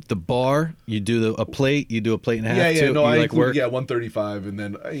you do the bar, you do a plate, you do a plate and a half. Yeah. Too. No, you I like work. 135, and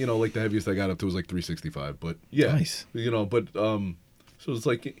then like the heaviest I got up to was like 365. But yeah, nice. But so it's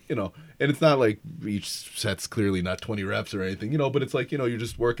like and it's not like each set's clearly not 20 reps or anything, but it's like you're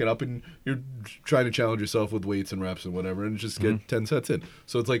just working up and you're trying to challenge yourself with weights and reps and whatever, and just get 10 sets in.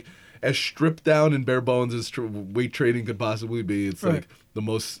 So it's like as stripped down and bare bones as weight training could possibly be. It's like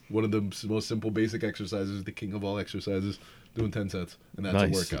one of the most simple basic exercises, the king of all exercises, doing 10 sets, and that's a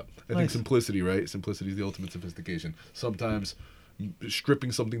workout. I think simplicity, right? Simplicity is the ultimate sophistication. Sometimes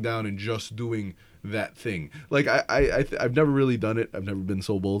stripping something down and just doing that thing. Like I've never really done it. I've never been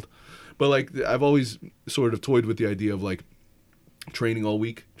so bold, but like I've always sort of toyed with the idea of like training all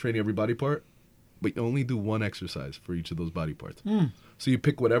week, training every body part, but you only do one exercise for each of those body parts. So you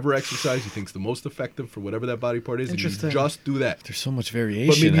pick whatever exercise you think's the most effective for whatever that body part is, and you just do that. There's so much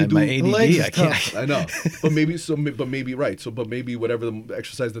variation. But My ADD, I can't. I know, but maybe whatever the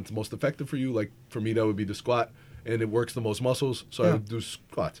exercise that's most effective for you. Like for me, that would be the squat, and it works the most muscles, so I would do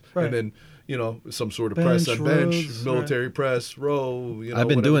squats, and then some sort of press on bench, military press, row. I've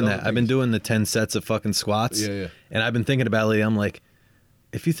been doing that. I've been doing the 10 sets of fucking squats. Yeah. And I've been thinking about it. I'm like,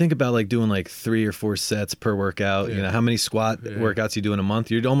 if you think about like doing like 3 or 4 sets per workout, how many squat workouts you do in a month,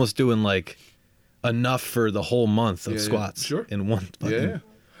 you're almost doing like enough for the whole month of squats in one fucking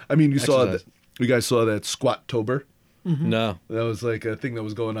I mean, you exercise. guys saw that Squattober No. That was like a thing that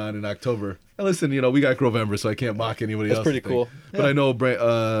was going on in October. And listen, we got Grovember, so I can't mock anybody That's else. pretty cool. But I know,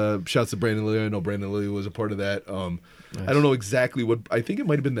 shouts to Brandon Lilly. I know Brandon Lilly was a part of that. Nice. I don't know exactly what. I think it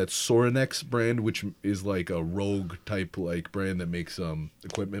might have been that Sorinex brand, which is like a rogue type like brand that makes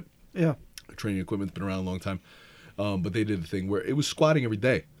equipment. Yeah. Training equipment's been around a long time. But they did the thing where it was squatting every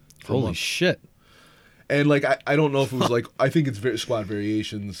day. For a Holy month. shit. And like I don't know if it was like I think it's squat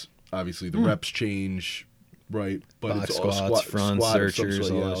variations. Obviously the reps change, right? But Box it's all squats, front squat of some searchers,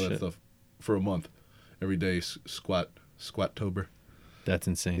 sort, all all that that shit. stuff for a month, every day squat-tober. That's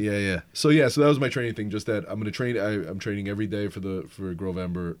insane. Yeah. So that was my training thing. Just that I'm gonna train. I'm training every day for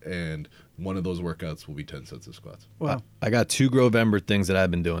Grovember, and one of those workouts will be 10 sets of squats. Wow. I got 2 Grovember things that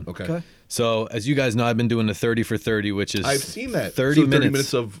I've been doing. Okay. So, as you guys know, I've been doing the 30 for 30, which is I've seen that. 30 So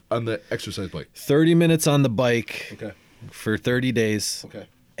minutes. on the exercise bike. 30 minutes on the bike Okay. for 30 days. Okay.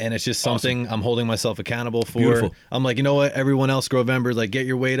 And it's just something I'm holding myself accountable for. Beautiful. I'm like, you know what? Everyone else, Grovember, like, get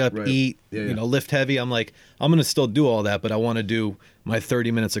your weight up, Right. eat, Yeah. lift heavy. I'm like, I'm going to still do all that, but I want to do my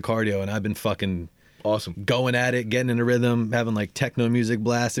 30 minutes of cardio. And I've been fucking Awesome. going at it, getting in a rhythm, having like techno music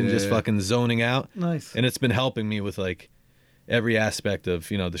blasting, just Yeah. fucking zoning out. Nice. And it's been helping me with like every aspect of,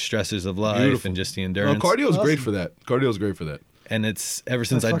 the stresses of life Beautiful. and just the No, endurance. cardio is great Awesome. for that. Cardio is great for that. And it's ever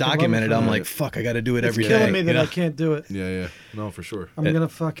since I I fucking love it documented, for I'm that. like, fuck, I got to do it It's every day. killing me you that know? I can't do it. Yeah. No, for sure. I'm gonna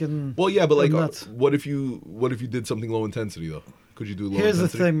fucking. Well, yeah, but like, go nuts. what if you did something low intensity though? Could you do low Here's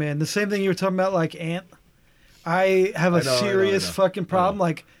intensity? the thing, man. The same thing you were talking about, like Ant. I have a I know, serious I know. fucking problem.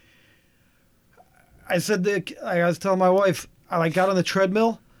 Like, I said that I was telling my wife, I like got on the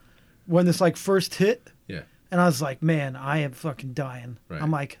treadmill when this like first hit, Yeah. and I was like, man, I am fucking dying. Right.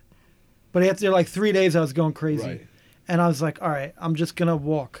 I'm like, but after like 3 days, I was going crazy, Right. and I was like, all right, I'm just gonna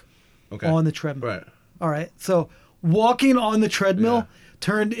walk Okay. on the treadmill. Right. All right. So walking on the treadmill Yeah.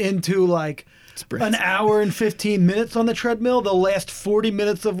 turned into like Sprint. an hour and 15 minutes on the treadmill, the last 40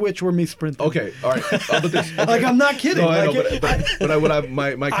 minutes of which were me sprinting. Okay. All right. But this, okay. Like, I'm not kidding. No, I know, Like, but I would have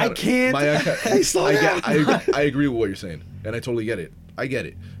my I can't- Hey, slow I, down. I agree with what you're saying, and I totally get it. I get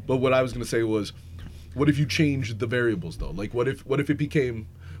it. But what I was gonna say was, what if you changed the variables though? Like, what if it became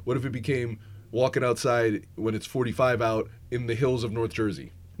walking outside when it's 45 out in the hills of North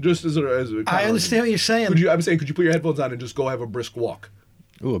Jersey? Just as a I understand what you're saying. Could you put your headphones on and just go have a brisk walk?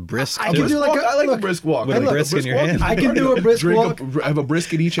 Ooh, a brisk. I too. can do like I like a look, brisk walk. With I a like brisk in your walk. hand. I can do a brisk Drink walk. have a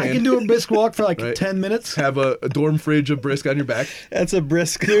brisk in each hand. I can do a brisk walk for like Right. 10 minutes. Have a dorm fridge of brisk on your back. That's a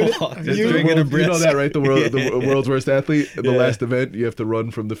brisk walk. Just you- drinking a You brisk. know that, right? The world's worst athlete. In the Yeah. last event, you have to run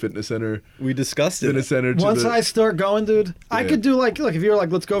from the fitness center We discussed to the it. center to Once the. I start going, dude, I Yeah. could do like, look, if you're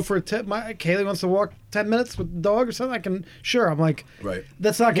like, let's go for a tip. Kaylee wants to walk 10 minutes with the dog or something. I can, sure. I'm like, Right.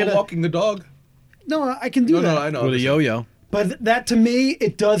 that's not Well, gonna. walking the dog. No, I can do No, that. I know. With a yo-yo. But that to me,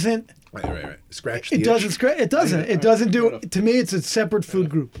 it doesn't. Right. Scratch. It the doesn't. itch. It doesn't. Yeah, It doesn't fair do. enough. To me, it's a separate food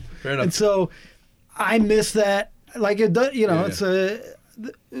group. Fair enough. And so, I miss that. Like it does. Yeah. It's it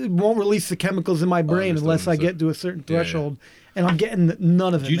won't release the chemicals in my brain understood, unless I understood. get to a certain Yeah, yeah. threshold, and I'm getting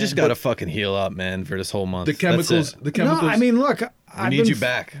none of it. You just man. got to fucking heal up, man, for this whole month. The chemicals. That's The it. chemicals. No, I mean, look, I've need been, you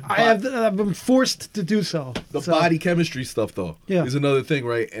back. I've been forced to do so. the So, body chemistry stuff, though, Yeah. is another thing,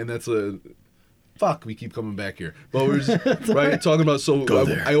 right? And that's a. Fuck, we keep coming back here. But we're just, right talking about. So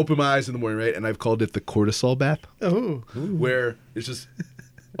I open my eyes in the morning, right, and I've called it the cortisol bath, Oh, where it's just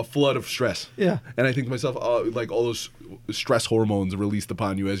a flood of stress. Yeah. And I think to myself, like all those stress hormones are released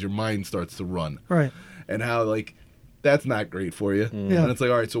upon you as your mind starts to run. right. And how like that's not great for you. Yeah. And it's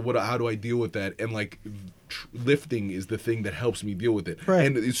like, all right, so how do I deal with that? And like lifting is the thing that helps me deal with it. Right.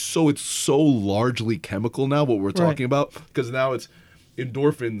 And it's so largely chemical now what we're talking about, because now it's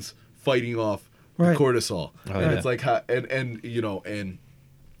endorphins fighting off Right. the cortisol. Oh, And yeah. it's like and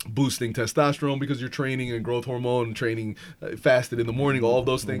boosting testosterone because you're training, and growth hormone training, fasted in the morning, all of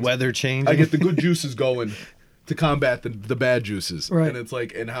those things. Weather changing. I get the good juices going to combat the bad juices. Right. And it's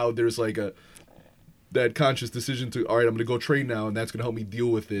like, and how there's like that conscious decision to, all right, I'm going to go train now, and that's going to help me deal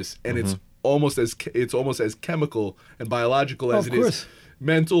with this. And it's almost as chemical and biological as Of it is course.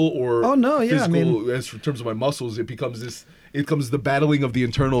 mental or Oh, no, yeah, I physical. As in terms of my muscles, it becomes the battling of the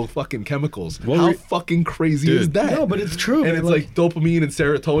internal fucking chemicals. What How were- fucking crazy Dude. is that? No, but it's true. And man. it's like dopamine and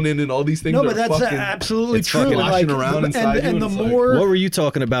serotonin and all these things. no, are but that's fucking, absolutely it's true. fucking sloshing Like, around inside you, and and the it's like- more What were you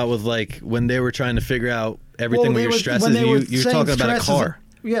talking about with like when they were trying to figure out everything with your stresses? when they were You were saying talking about a stress is- car.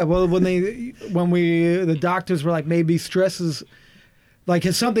 Yeah, well, when the doctors were like, maybe stress is, like,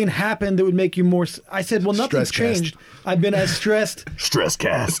 has something happened that would make you more? I said, well, nothing's Stresscast. changed. I've been as stressed.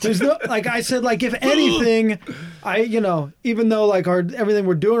 Stresscast. There's no, like I said, like if anything, even though like everything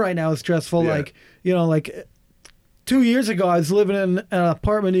we're doing right now is stressful, Yeah. like 2 years ago I was living in an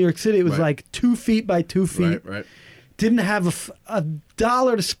apartment in New York City. It was Right. like 2 feet by 2 feet. Right. didn't have a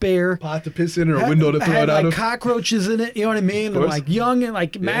dollar to spare. Pot to piss in or a window to throw had it out like of. cockroaches in it, you know what I mean? And course. like young and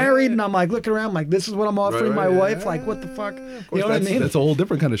like married, and I'm like looking around, like this is what I'm offering my wife. Like what the fuck? Of course, You know what I mean? That's a whole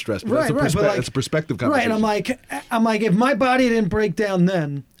different kind of stress. But Right, that's but like, that's a perspective right, conversation. and I'm like, if my body didn't break down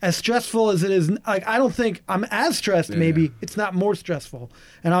then, as stressful as it is, like I don't think I'm as stressed. Maybe it's not more stressful.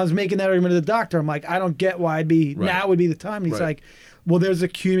 And I was making that argument to the doctor. I'm like, I don't get why now would be the time. And he's like, well, there's a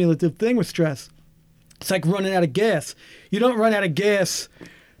cumulative thing with stress. It's like running out of gas. You don't run out of gas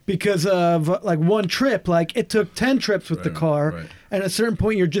because of like one trip. Like it took 10 trips with the car, and at a certain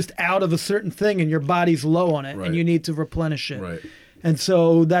point you're just out of a certain thing, and your body's low on it, and you need to replenish it. Right. And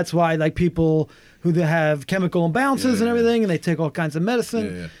so that's why like people who have chemical imbalances and everything, and they take all kinds of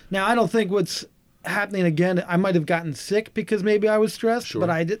medicine. Yeah. Now I don't think what's happening again. I might have gotten sick because maybe I was stressed, but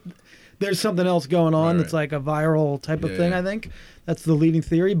I did. There's something else going on that's like a viral type of thing. I think that's the leading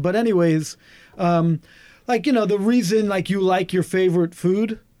theory. But anyways, like the reason like you like your favorite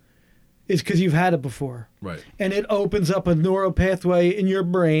food is because you've had it before. Right. And it opens up a neural pathway in your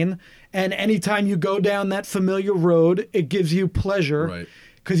brain. And anytime you go down that familiar road, it gives you pleasure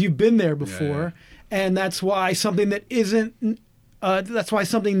because you've been there before. And that's why something that isn't, that's why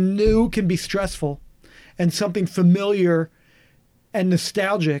something new can be stressful, and something familiar and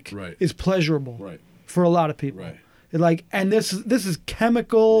nostalgic is pleasurable for a lot of people. Right. Like, and this is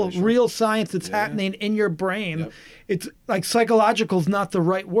chemical, real science that's happening in your brain. Yep. It's like psychological is not the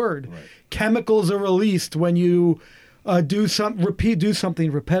right word. Chemicals are released when you do something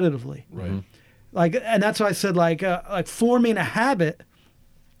repetitively. Right. Like, and that's why I said like forming a habit.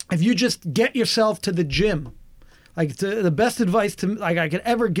 If you just get yourself to the gym, like the best advice to like I could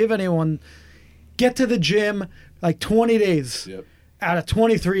ever give anyone, get to the gym like 20 days out of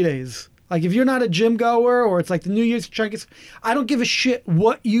 23 days. Like if you're not a gym goer, or it's like the New Year's chunk, I don't give a shit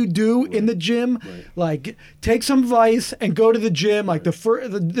what you do in the gym. Like take some advice and go to the gym like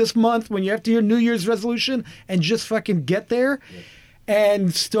this month when you're after your New Year's resolution, and just fucking get there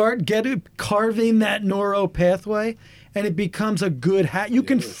and start carving that neuro pathway, and it becomes a good habit. You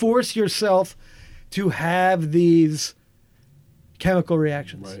can force yourself to have these chemical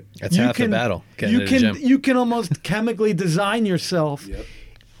reactions. Right. That's half the battle. You can almost chemically design yourself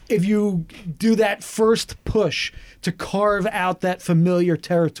if you do that first push to carve out that familiar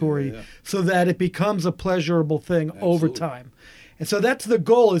territory so that it becomes a pleasurable thing over time. And so that's the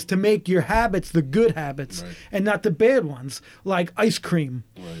goal, is to make your habits the good habits and not the bad ones, like ice cream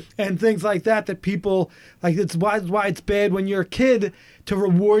and things like that people, like it's why it's bad when you're a kid to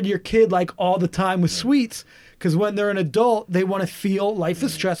reward your kid like all the time with sweets. Because when they're an adult, they want to feel life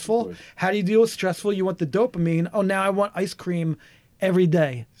is stressful. How do you deal with stressful? You want the dopamine. Oh, now I want ice cream every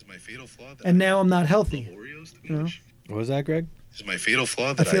day. Is my fatal flaw that and now I'm not healthy. love Oreos too much? What was that, Greg? Is my fatal flaw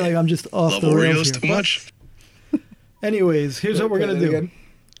I that feel like I'm just off love the rails Oreos here. too much? Anyways, here's what we're going to do.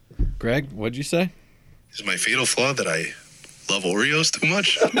 Greg, what'd you say? Is my fatal flaw that I love Oreos too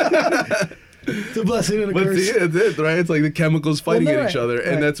much? It's a blessing and a But curse. it's it, right? It's like the chemicals fighting no, at each right, other, right.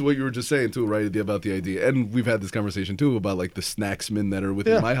 and that's what you were just saying too, right? About the idea, and we've had this conversation too about like the snacksmen that are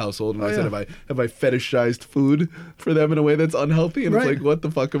within my household, and I said, have I fetishized food for them in a way that's unhealthy? And it's like, what the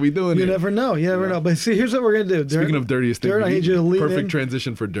fuck are we doing? You here? never know. You never know. But see, here's what we're going to do. Speaking of dirtiest things, Dirt, I need you to lean perfect in.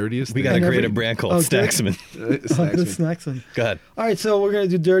 transition for dirtiest. We thing. got to And create every- a brand called Oh, good. Snacksman. The snacks one. Go ahead. All right, so we're going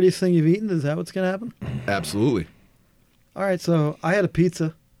to do dirtiest thing you've eaten. Is that what's going to happen? Absolutely. All right, so I had a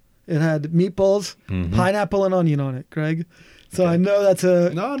pizza. It had meatballs, pineapple, and onion on it, Greg. So I know that's a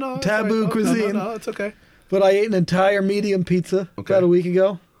No, it's taboo all right. cuisine. No, it's okay. But I ate an entire medium pizza about a week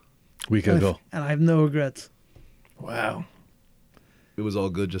ago. We could go. And I have no regrets. Wow. It was all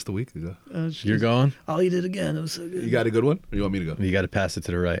good just a week ago. You're going? I'll eat it again. It was so good. You got a good one, or you want me to go? You got to pass it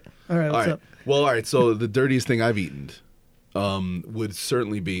to the right. All right, All what's right. up? Well, all right. So the dirtiest thing I've eaten would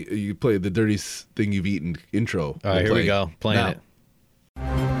certainly be you play the dirtiest thing you've eaten intro. All right, here we go. Playing now. it.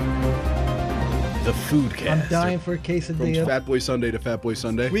 The Foodcast. I'm dying for a From quesadilla. Fat Boy Sunday to Fat Boy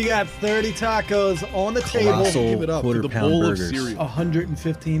Sunday. We got 30 tacos on the table. Colossal Give it up to the quarter-pound bowl burgers. of cereal.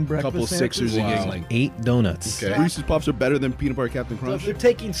 115 breakfast Couple sandwiches. Sixers again. Like 8 donuts. Okay. Reese's Puffs are better than peanut butter Captain So if Crunch. they're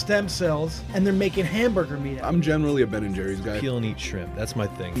taking stem cells and they're making hamburger meat out of I'm generally a Ben and Jerry's guy. Peel and eat shrimp. That's my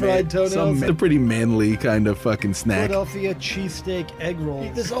thing. Fried toenails. They're pretty manly kind of fucking snack. Philadelphia cheesesteak egg rolls.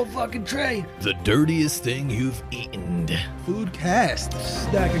 Eat this whole fucking tray. The dirtiest thing you've eaten. Foodcast.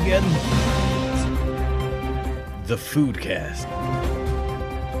 Snack again. The Foodcast.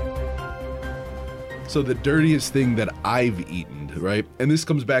 So the dirtiest thing that I've eaten, right? And this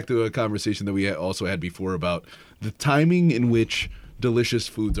comes back to a conversation that we also had before about the timing in which delicious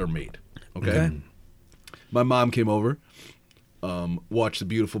foods are made. Okay. My mom came over, watched the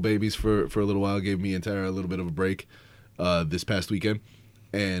beautiful babies for a little while, gave me and Tara a little bit of a break. this past weekend.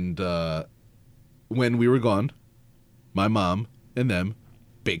 And when we were gone, my mom and them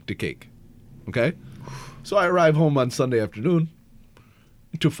baked a cake. Okay? So I arrive home on Sunday afternoon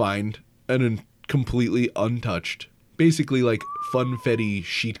to find an completely untouched, basically like funfetti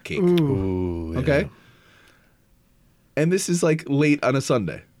sheet cake. Ooh, Okay? And this is like late on a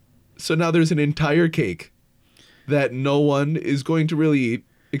Sunday. So now there's an entire cake that no one is going to really eat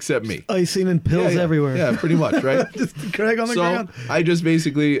except me. Icing and pills everywhere. Yeah, pretty much, right? Just Craig on the So ground. I just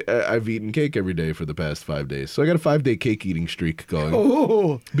basically, I've eaten cake every day for the past 5 days. So I got a 5-day cake eating streak going.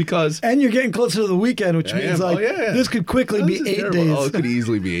 Oh. Because And you're getting closer to the weekend, which I means am. like Yeah. this could quickly be This is 8 terrible. days. Oh, it could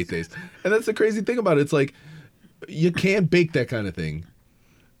easily be 8 days. And that's the crazy thing about it. It's like, you can't bake that kind of thing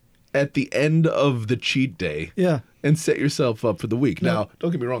at the end of the cheat day. Yeah. And set yourself up for the week. No. Now,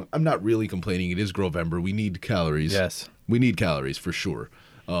 don't get me wrong. I'm not really complaining. It is Grovember. We need calories. Yes. We need calories for sure.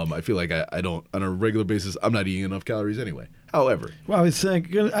 I feel like I don't, on a regular basis, I'm not eating enough calories anyway. However. Well, I was saying,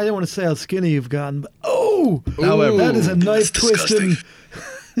 I didn't want to say how skinny you've gotten, but However. that is a knife That's twisting.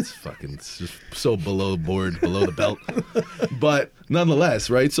 disgusting. It's just so below board, below the belt. But nonetheless,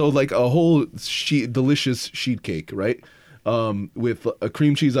 right? So like a whole delicious sheet cake, right? With a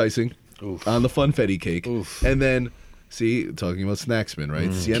cream cheese icing on the funfetti cake. Oof. And then, see, talking about Snacksman,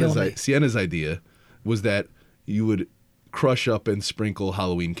 right? Kill me. Sienna's idea was that you would crush up and sprinkle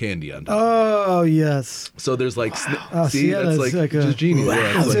Halloween candy on top. Oh, yes. So there's like, Oh, see, Sienna's that's like a- just genius.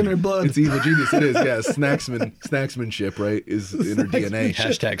 Yeah, It's like, in her blood. It's evil genius. It is, yeah. Snacksmanship, right, is in her DNA.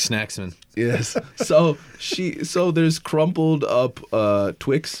 Hashtag Snacksman. Yes. So there's crumpled up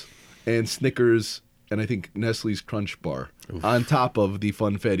Twix and Snickers and I think Nestle's Crunch Bar on top of the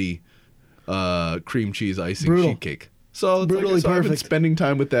funfetti cream cheese icing Brutal. sheet cake. So, it's Brutally so I've been perfect. spending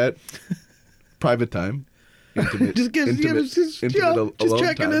time with that. Private time. Intimate. Just alone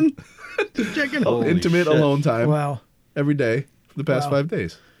checking time. in. Just checking in. Holy Intimate shit. alone time Wow. every day for the past Wow. 5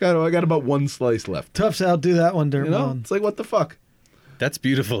 days. I got about one slice left. Tough to outdo that one, Dirt You know, Malone. it's like what the fuck. That's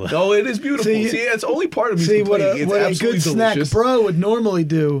beautiful. No, it is beautiful. See- See, it's only part of me. See, what complaining. It's a absolutely good snack delicious. bro would normally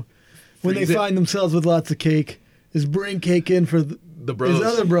do when they Freeze it. find themselves with lots of cake is bring cake in for The bros. his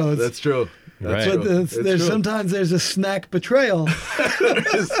other bros. That's true. That's Right. but true. there's It's true. sometimes there's a snack betrayal.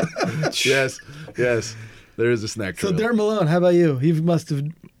 Yes. There is a snack. So trail. Dirt Malone, how about you? You must have.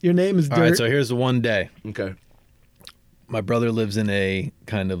 Your name is Dirt. All right, so here's the one day. Okay. My brother lives in a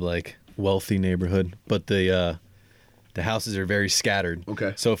kind of like wealthy neighborhood, but the houses are very scattered.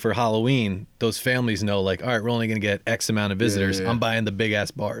 Okay. So for Halloween, those families know like, all right, we're only gonna get X amount of visitors. yeah. I'm buying the big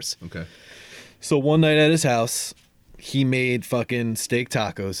ass bars. Okay. So one night at his house, he made fucking steak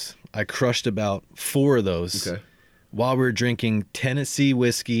tacos. I crushed about 4 of those. Okay. While we were drinking Tennessee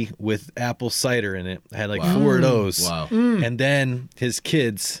whiskey with apple cider in it. I had like Wow. 4 of those. Wow. And then his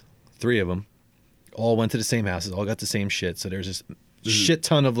kids, 3 of them, all went to the same houses, all got the same shit. So there's this shit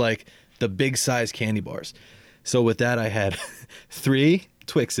ton of like the big size candy bars. So with that, I had 3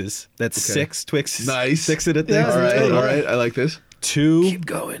 Twixes. That's Okay. 6 Twixes. Nice. 6 of the things. Yeah, All right. Yeah. All right. I like this. 2. Keep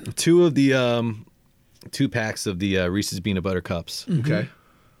going. 2 of the 2 packs of the Reese's peanut butter cups, Okay.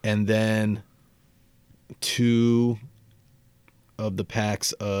 and then 2 of the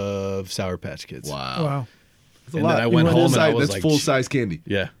packs of Sour Patch Kids. Wow. Wow. That's a And lot. then I went home and I was That's like, full size candy.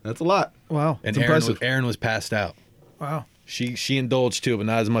 Yeah, That's a lot. Wow. and It's impressive. Aaron was passed out. Wow. She indulged too, but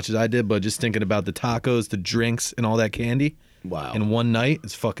not as much as I did. But just thinking about the tacos, the drinks, and all that candy Wow. in one night,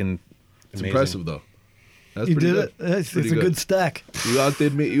 it's fucking It's amazing. impressive though. That's You pretty did good. it. It's Pretty a good stack. You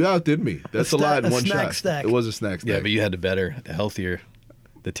outdid me. That's a lot in a one snack shot. stack. It was a snack stack. Yeah, but you had the better, the healthier,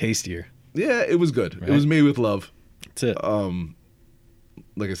 the tastier. Yeah, it was good. It Right. was made with love. That's it.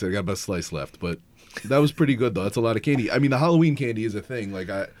 Like I said, I got about a slice left, but that was pretty good though. That's a lot of candy. I mean, the Halloween candy is a thing. Like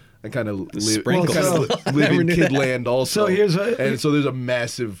I kind of live sprinkles. live in kid land also. So here's and so there's a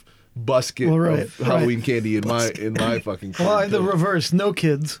massive basket Well, right, of Halloween candy in my fucking. Well, crib, the too. reverse. No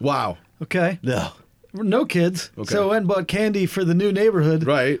kids. Wow. Okay. No. No kids. Okay. So I went and bought candy for the new neighborhood.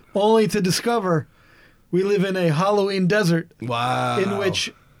 Right. Only to discover we live in a Halloween desert Wow. in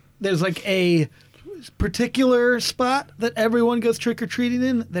which there's like a particular spot that everyone goes trick-or-treating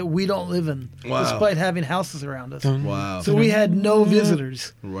in that we don't live in, Wow. despite having houses around us. Wow. So we had no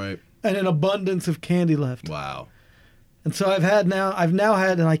visitors Right. and an abundance of candy left. Wow. And so I've now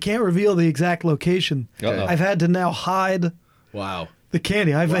had, and I can't reveal the exact location. Uh-oh. I've had to now hide Wow. the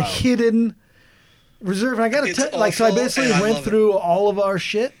candy. I've a Wow. hidden reserve. And I gotta It's tell, like, so I awful, basically and I went love it. through all of our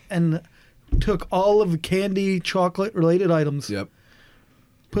shit and took all of the candy, chocolate related items, Yep.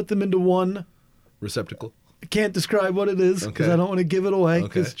 put them into one. Receptacle. I can't describe what it is because Okay. I don't want to give it away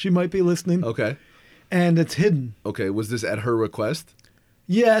because Okay. she might be listening. Okay. And it's hidden. Okay. Was this at her request?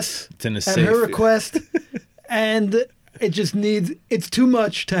 Yes, It's in a at safe. her request. And it just needs. It's too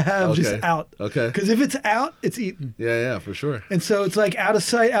much to have just Okay. out. Okay. Because if it's out, it's eaten. Yeah, for sure. And so it's like out of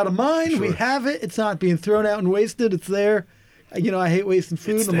sight, out of mind. We Sure. have it. It's not being thrown out and wasted. It's there. I hate wasting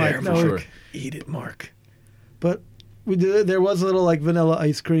food. It's I'm there like, for no. sure. Eat it, Mark. But we did. There was a little like vanilla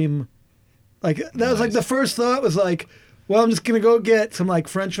ice cream. Like that was like the first thought was like, well, I'm just gonna go get some like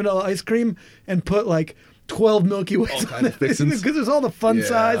French vanilla ice cream and put like 12 Milky Ways All on kind of it fixins. because there's all the fun Yeah,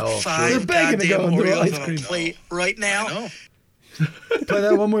 size. oh, They're sure. begging to go and do ice on a cream. plate right now. I know. Play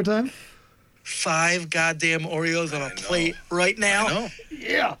that one more time. 5 goddamn Oreos on a plate right now. I know.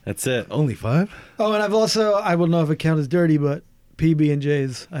 Yeah. That's it. Only 5? Oh, and I don't know if it counts as dirty, but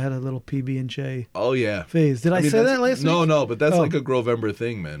PB&J's. I had a little PB&J Oh, yeah. phase. Did I say that's- that last week? No, but that's Oh. like a Grovember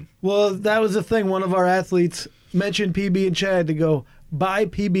thing, man. Well, that was the thing. One of our athletes mentioned PB&J. I had to go buy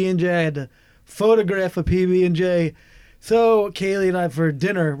PB&J. I had to photograph a PB&J. So Kaylee and I, for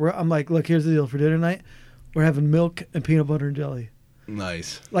dinner, I'm like, look, here's the deal for dinner night. We're having milk and peanut butter and jelly.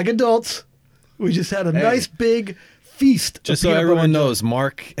 Nice. Like adults, we just had a nice big feast. of Just so peanut butter everyone and jelly. knows,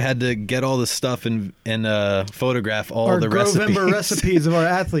 Mark had to get all the stuff and photograph all Our the Grovember recipes. recipes of our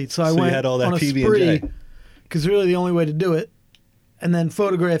athletes. So I So you went had all that on a PB&J. spree because really the only way to do it, and then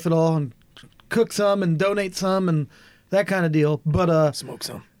photograph it all and cook some and donate some and that kind of deal. But Smoke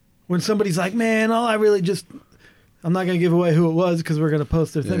some. when somebody's like, man, I'm not going to give away who it was because we're going to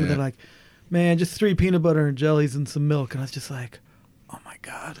post their thing, but Yeah. they're like, man, just 3 peanut butter and jellies and some milk. And I was just like, oh my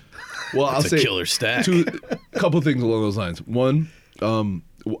God. Well, I'll It's a say killer stack. a couple things along those lines. One,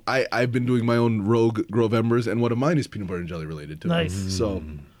 I've been doing my own rogue Grovembers, and one of mine is peanut butter and jelly related too. Nice. So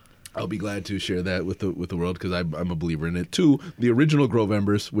I'll be glad to share that with the world because I'm a believer in it. Two, the original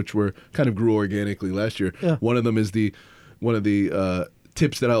Grovembers, which were kind of grew organically last year. Yeah. One of them is one of the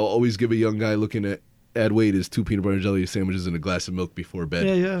tips that I'll always give a young guy looking to add weight is 2 peanut butter and jelly sandwiches and a glass of milk before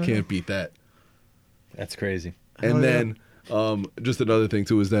bed. Yeah. Can't beat that. That's crazy. Hell And yeah. then just another thing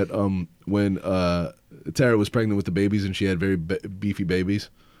too is that when Tara was pregnant with the babies and she had very beefy babies,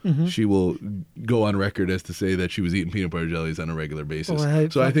 Mm-hmm. she will go on record as to say that she was eating peanut butter jellies on a regular basis. Well,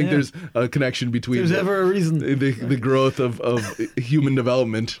 So I think yeah. there's a connection between There's ever a reason. the growth of human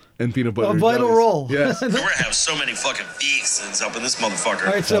development and peanut butter. A vital jellies. role. Yes. We're gonna have so many fucking vegans up in this motherfucker.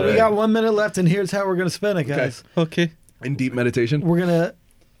 All right, so we right. got 1 minute left, and here's how we're going to spend it, guys. Okay. In deep meditation. We're going to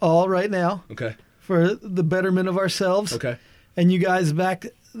all right now Okay. for the betterment of ourselves. Okay. And you guys back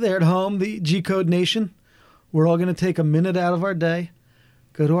there at home, the G Code Nation, we're all going to take a minute out of our day,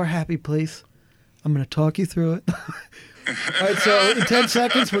 go to our happy place. I'm going to talk you through it. All right, so in 10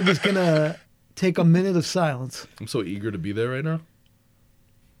 seconds, we're just going to take a minute of silence. I'm so eager to be there right now.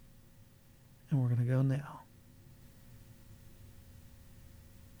 And we're going to go now.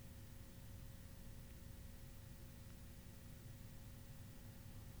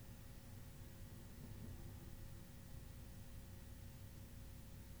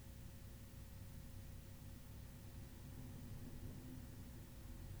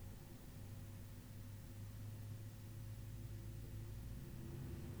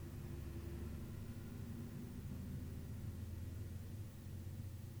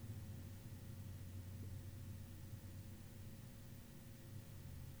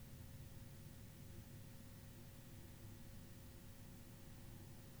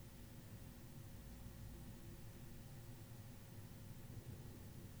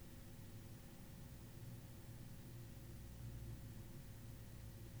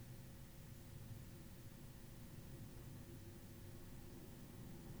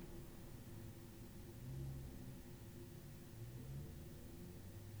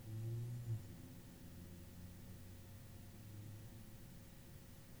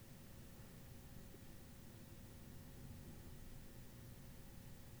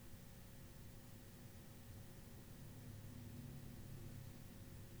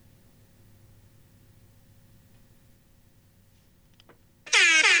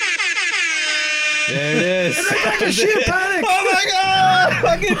 There it is. Sheer panic! Oh my God!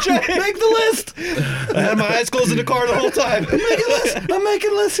 Fucking Jake! Make the list! I had my eyes closed in the car the whole time. I'm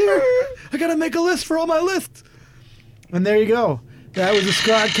making lists here. I gotta make a list for all my lists. And there you go. That was a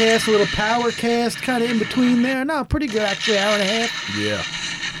Squadkast, a little power cast, kind of in between there. No, pretty good actually, hour and a half. Yeah.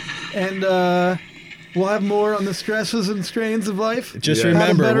 And we'll have more on the stresses and strains of life. Just Yeah.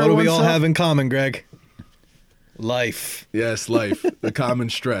 remember, How to what better do we all oneself. have in common, Greg? Life. Yes, life. The common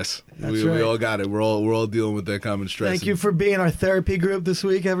stress. We right. all got it. We're all dealing with that common stress. Thank you and for being our therapy group this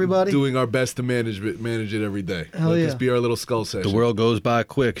week, everybody. doing our best to manage it every day. Hell Let yeah. this be our little skull session. The world goes by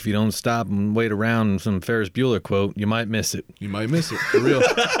quick. If you don't stop and wait around some Ferris Bueller quote, you might miss it. You might miss it. For real.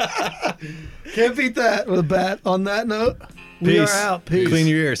 Can't beat that with a bat. On that note, we are Peace. out. Peace. Clean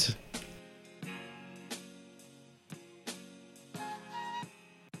your ears.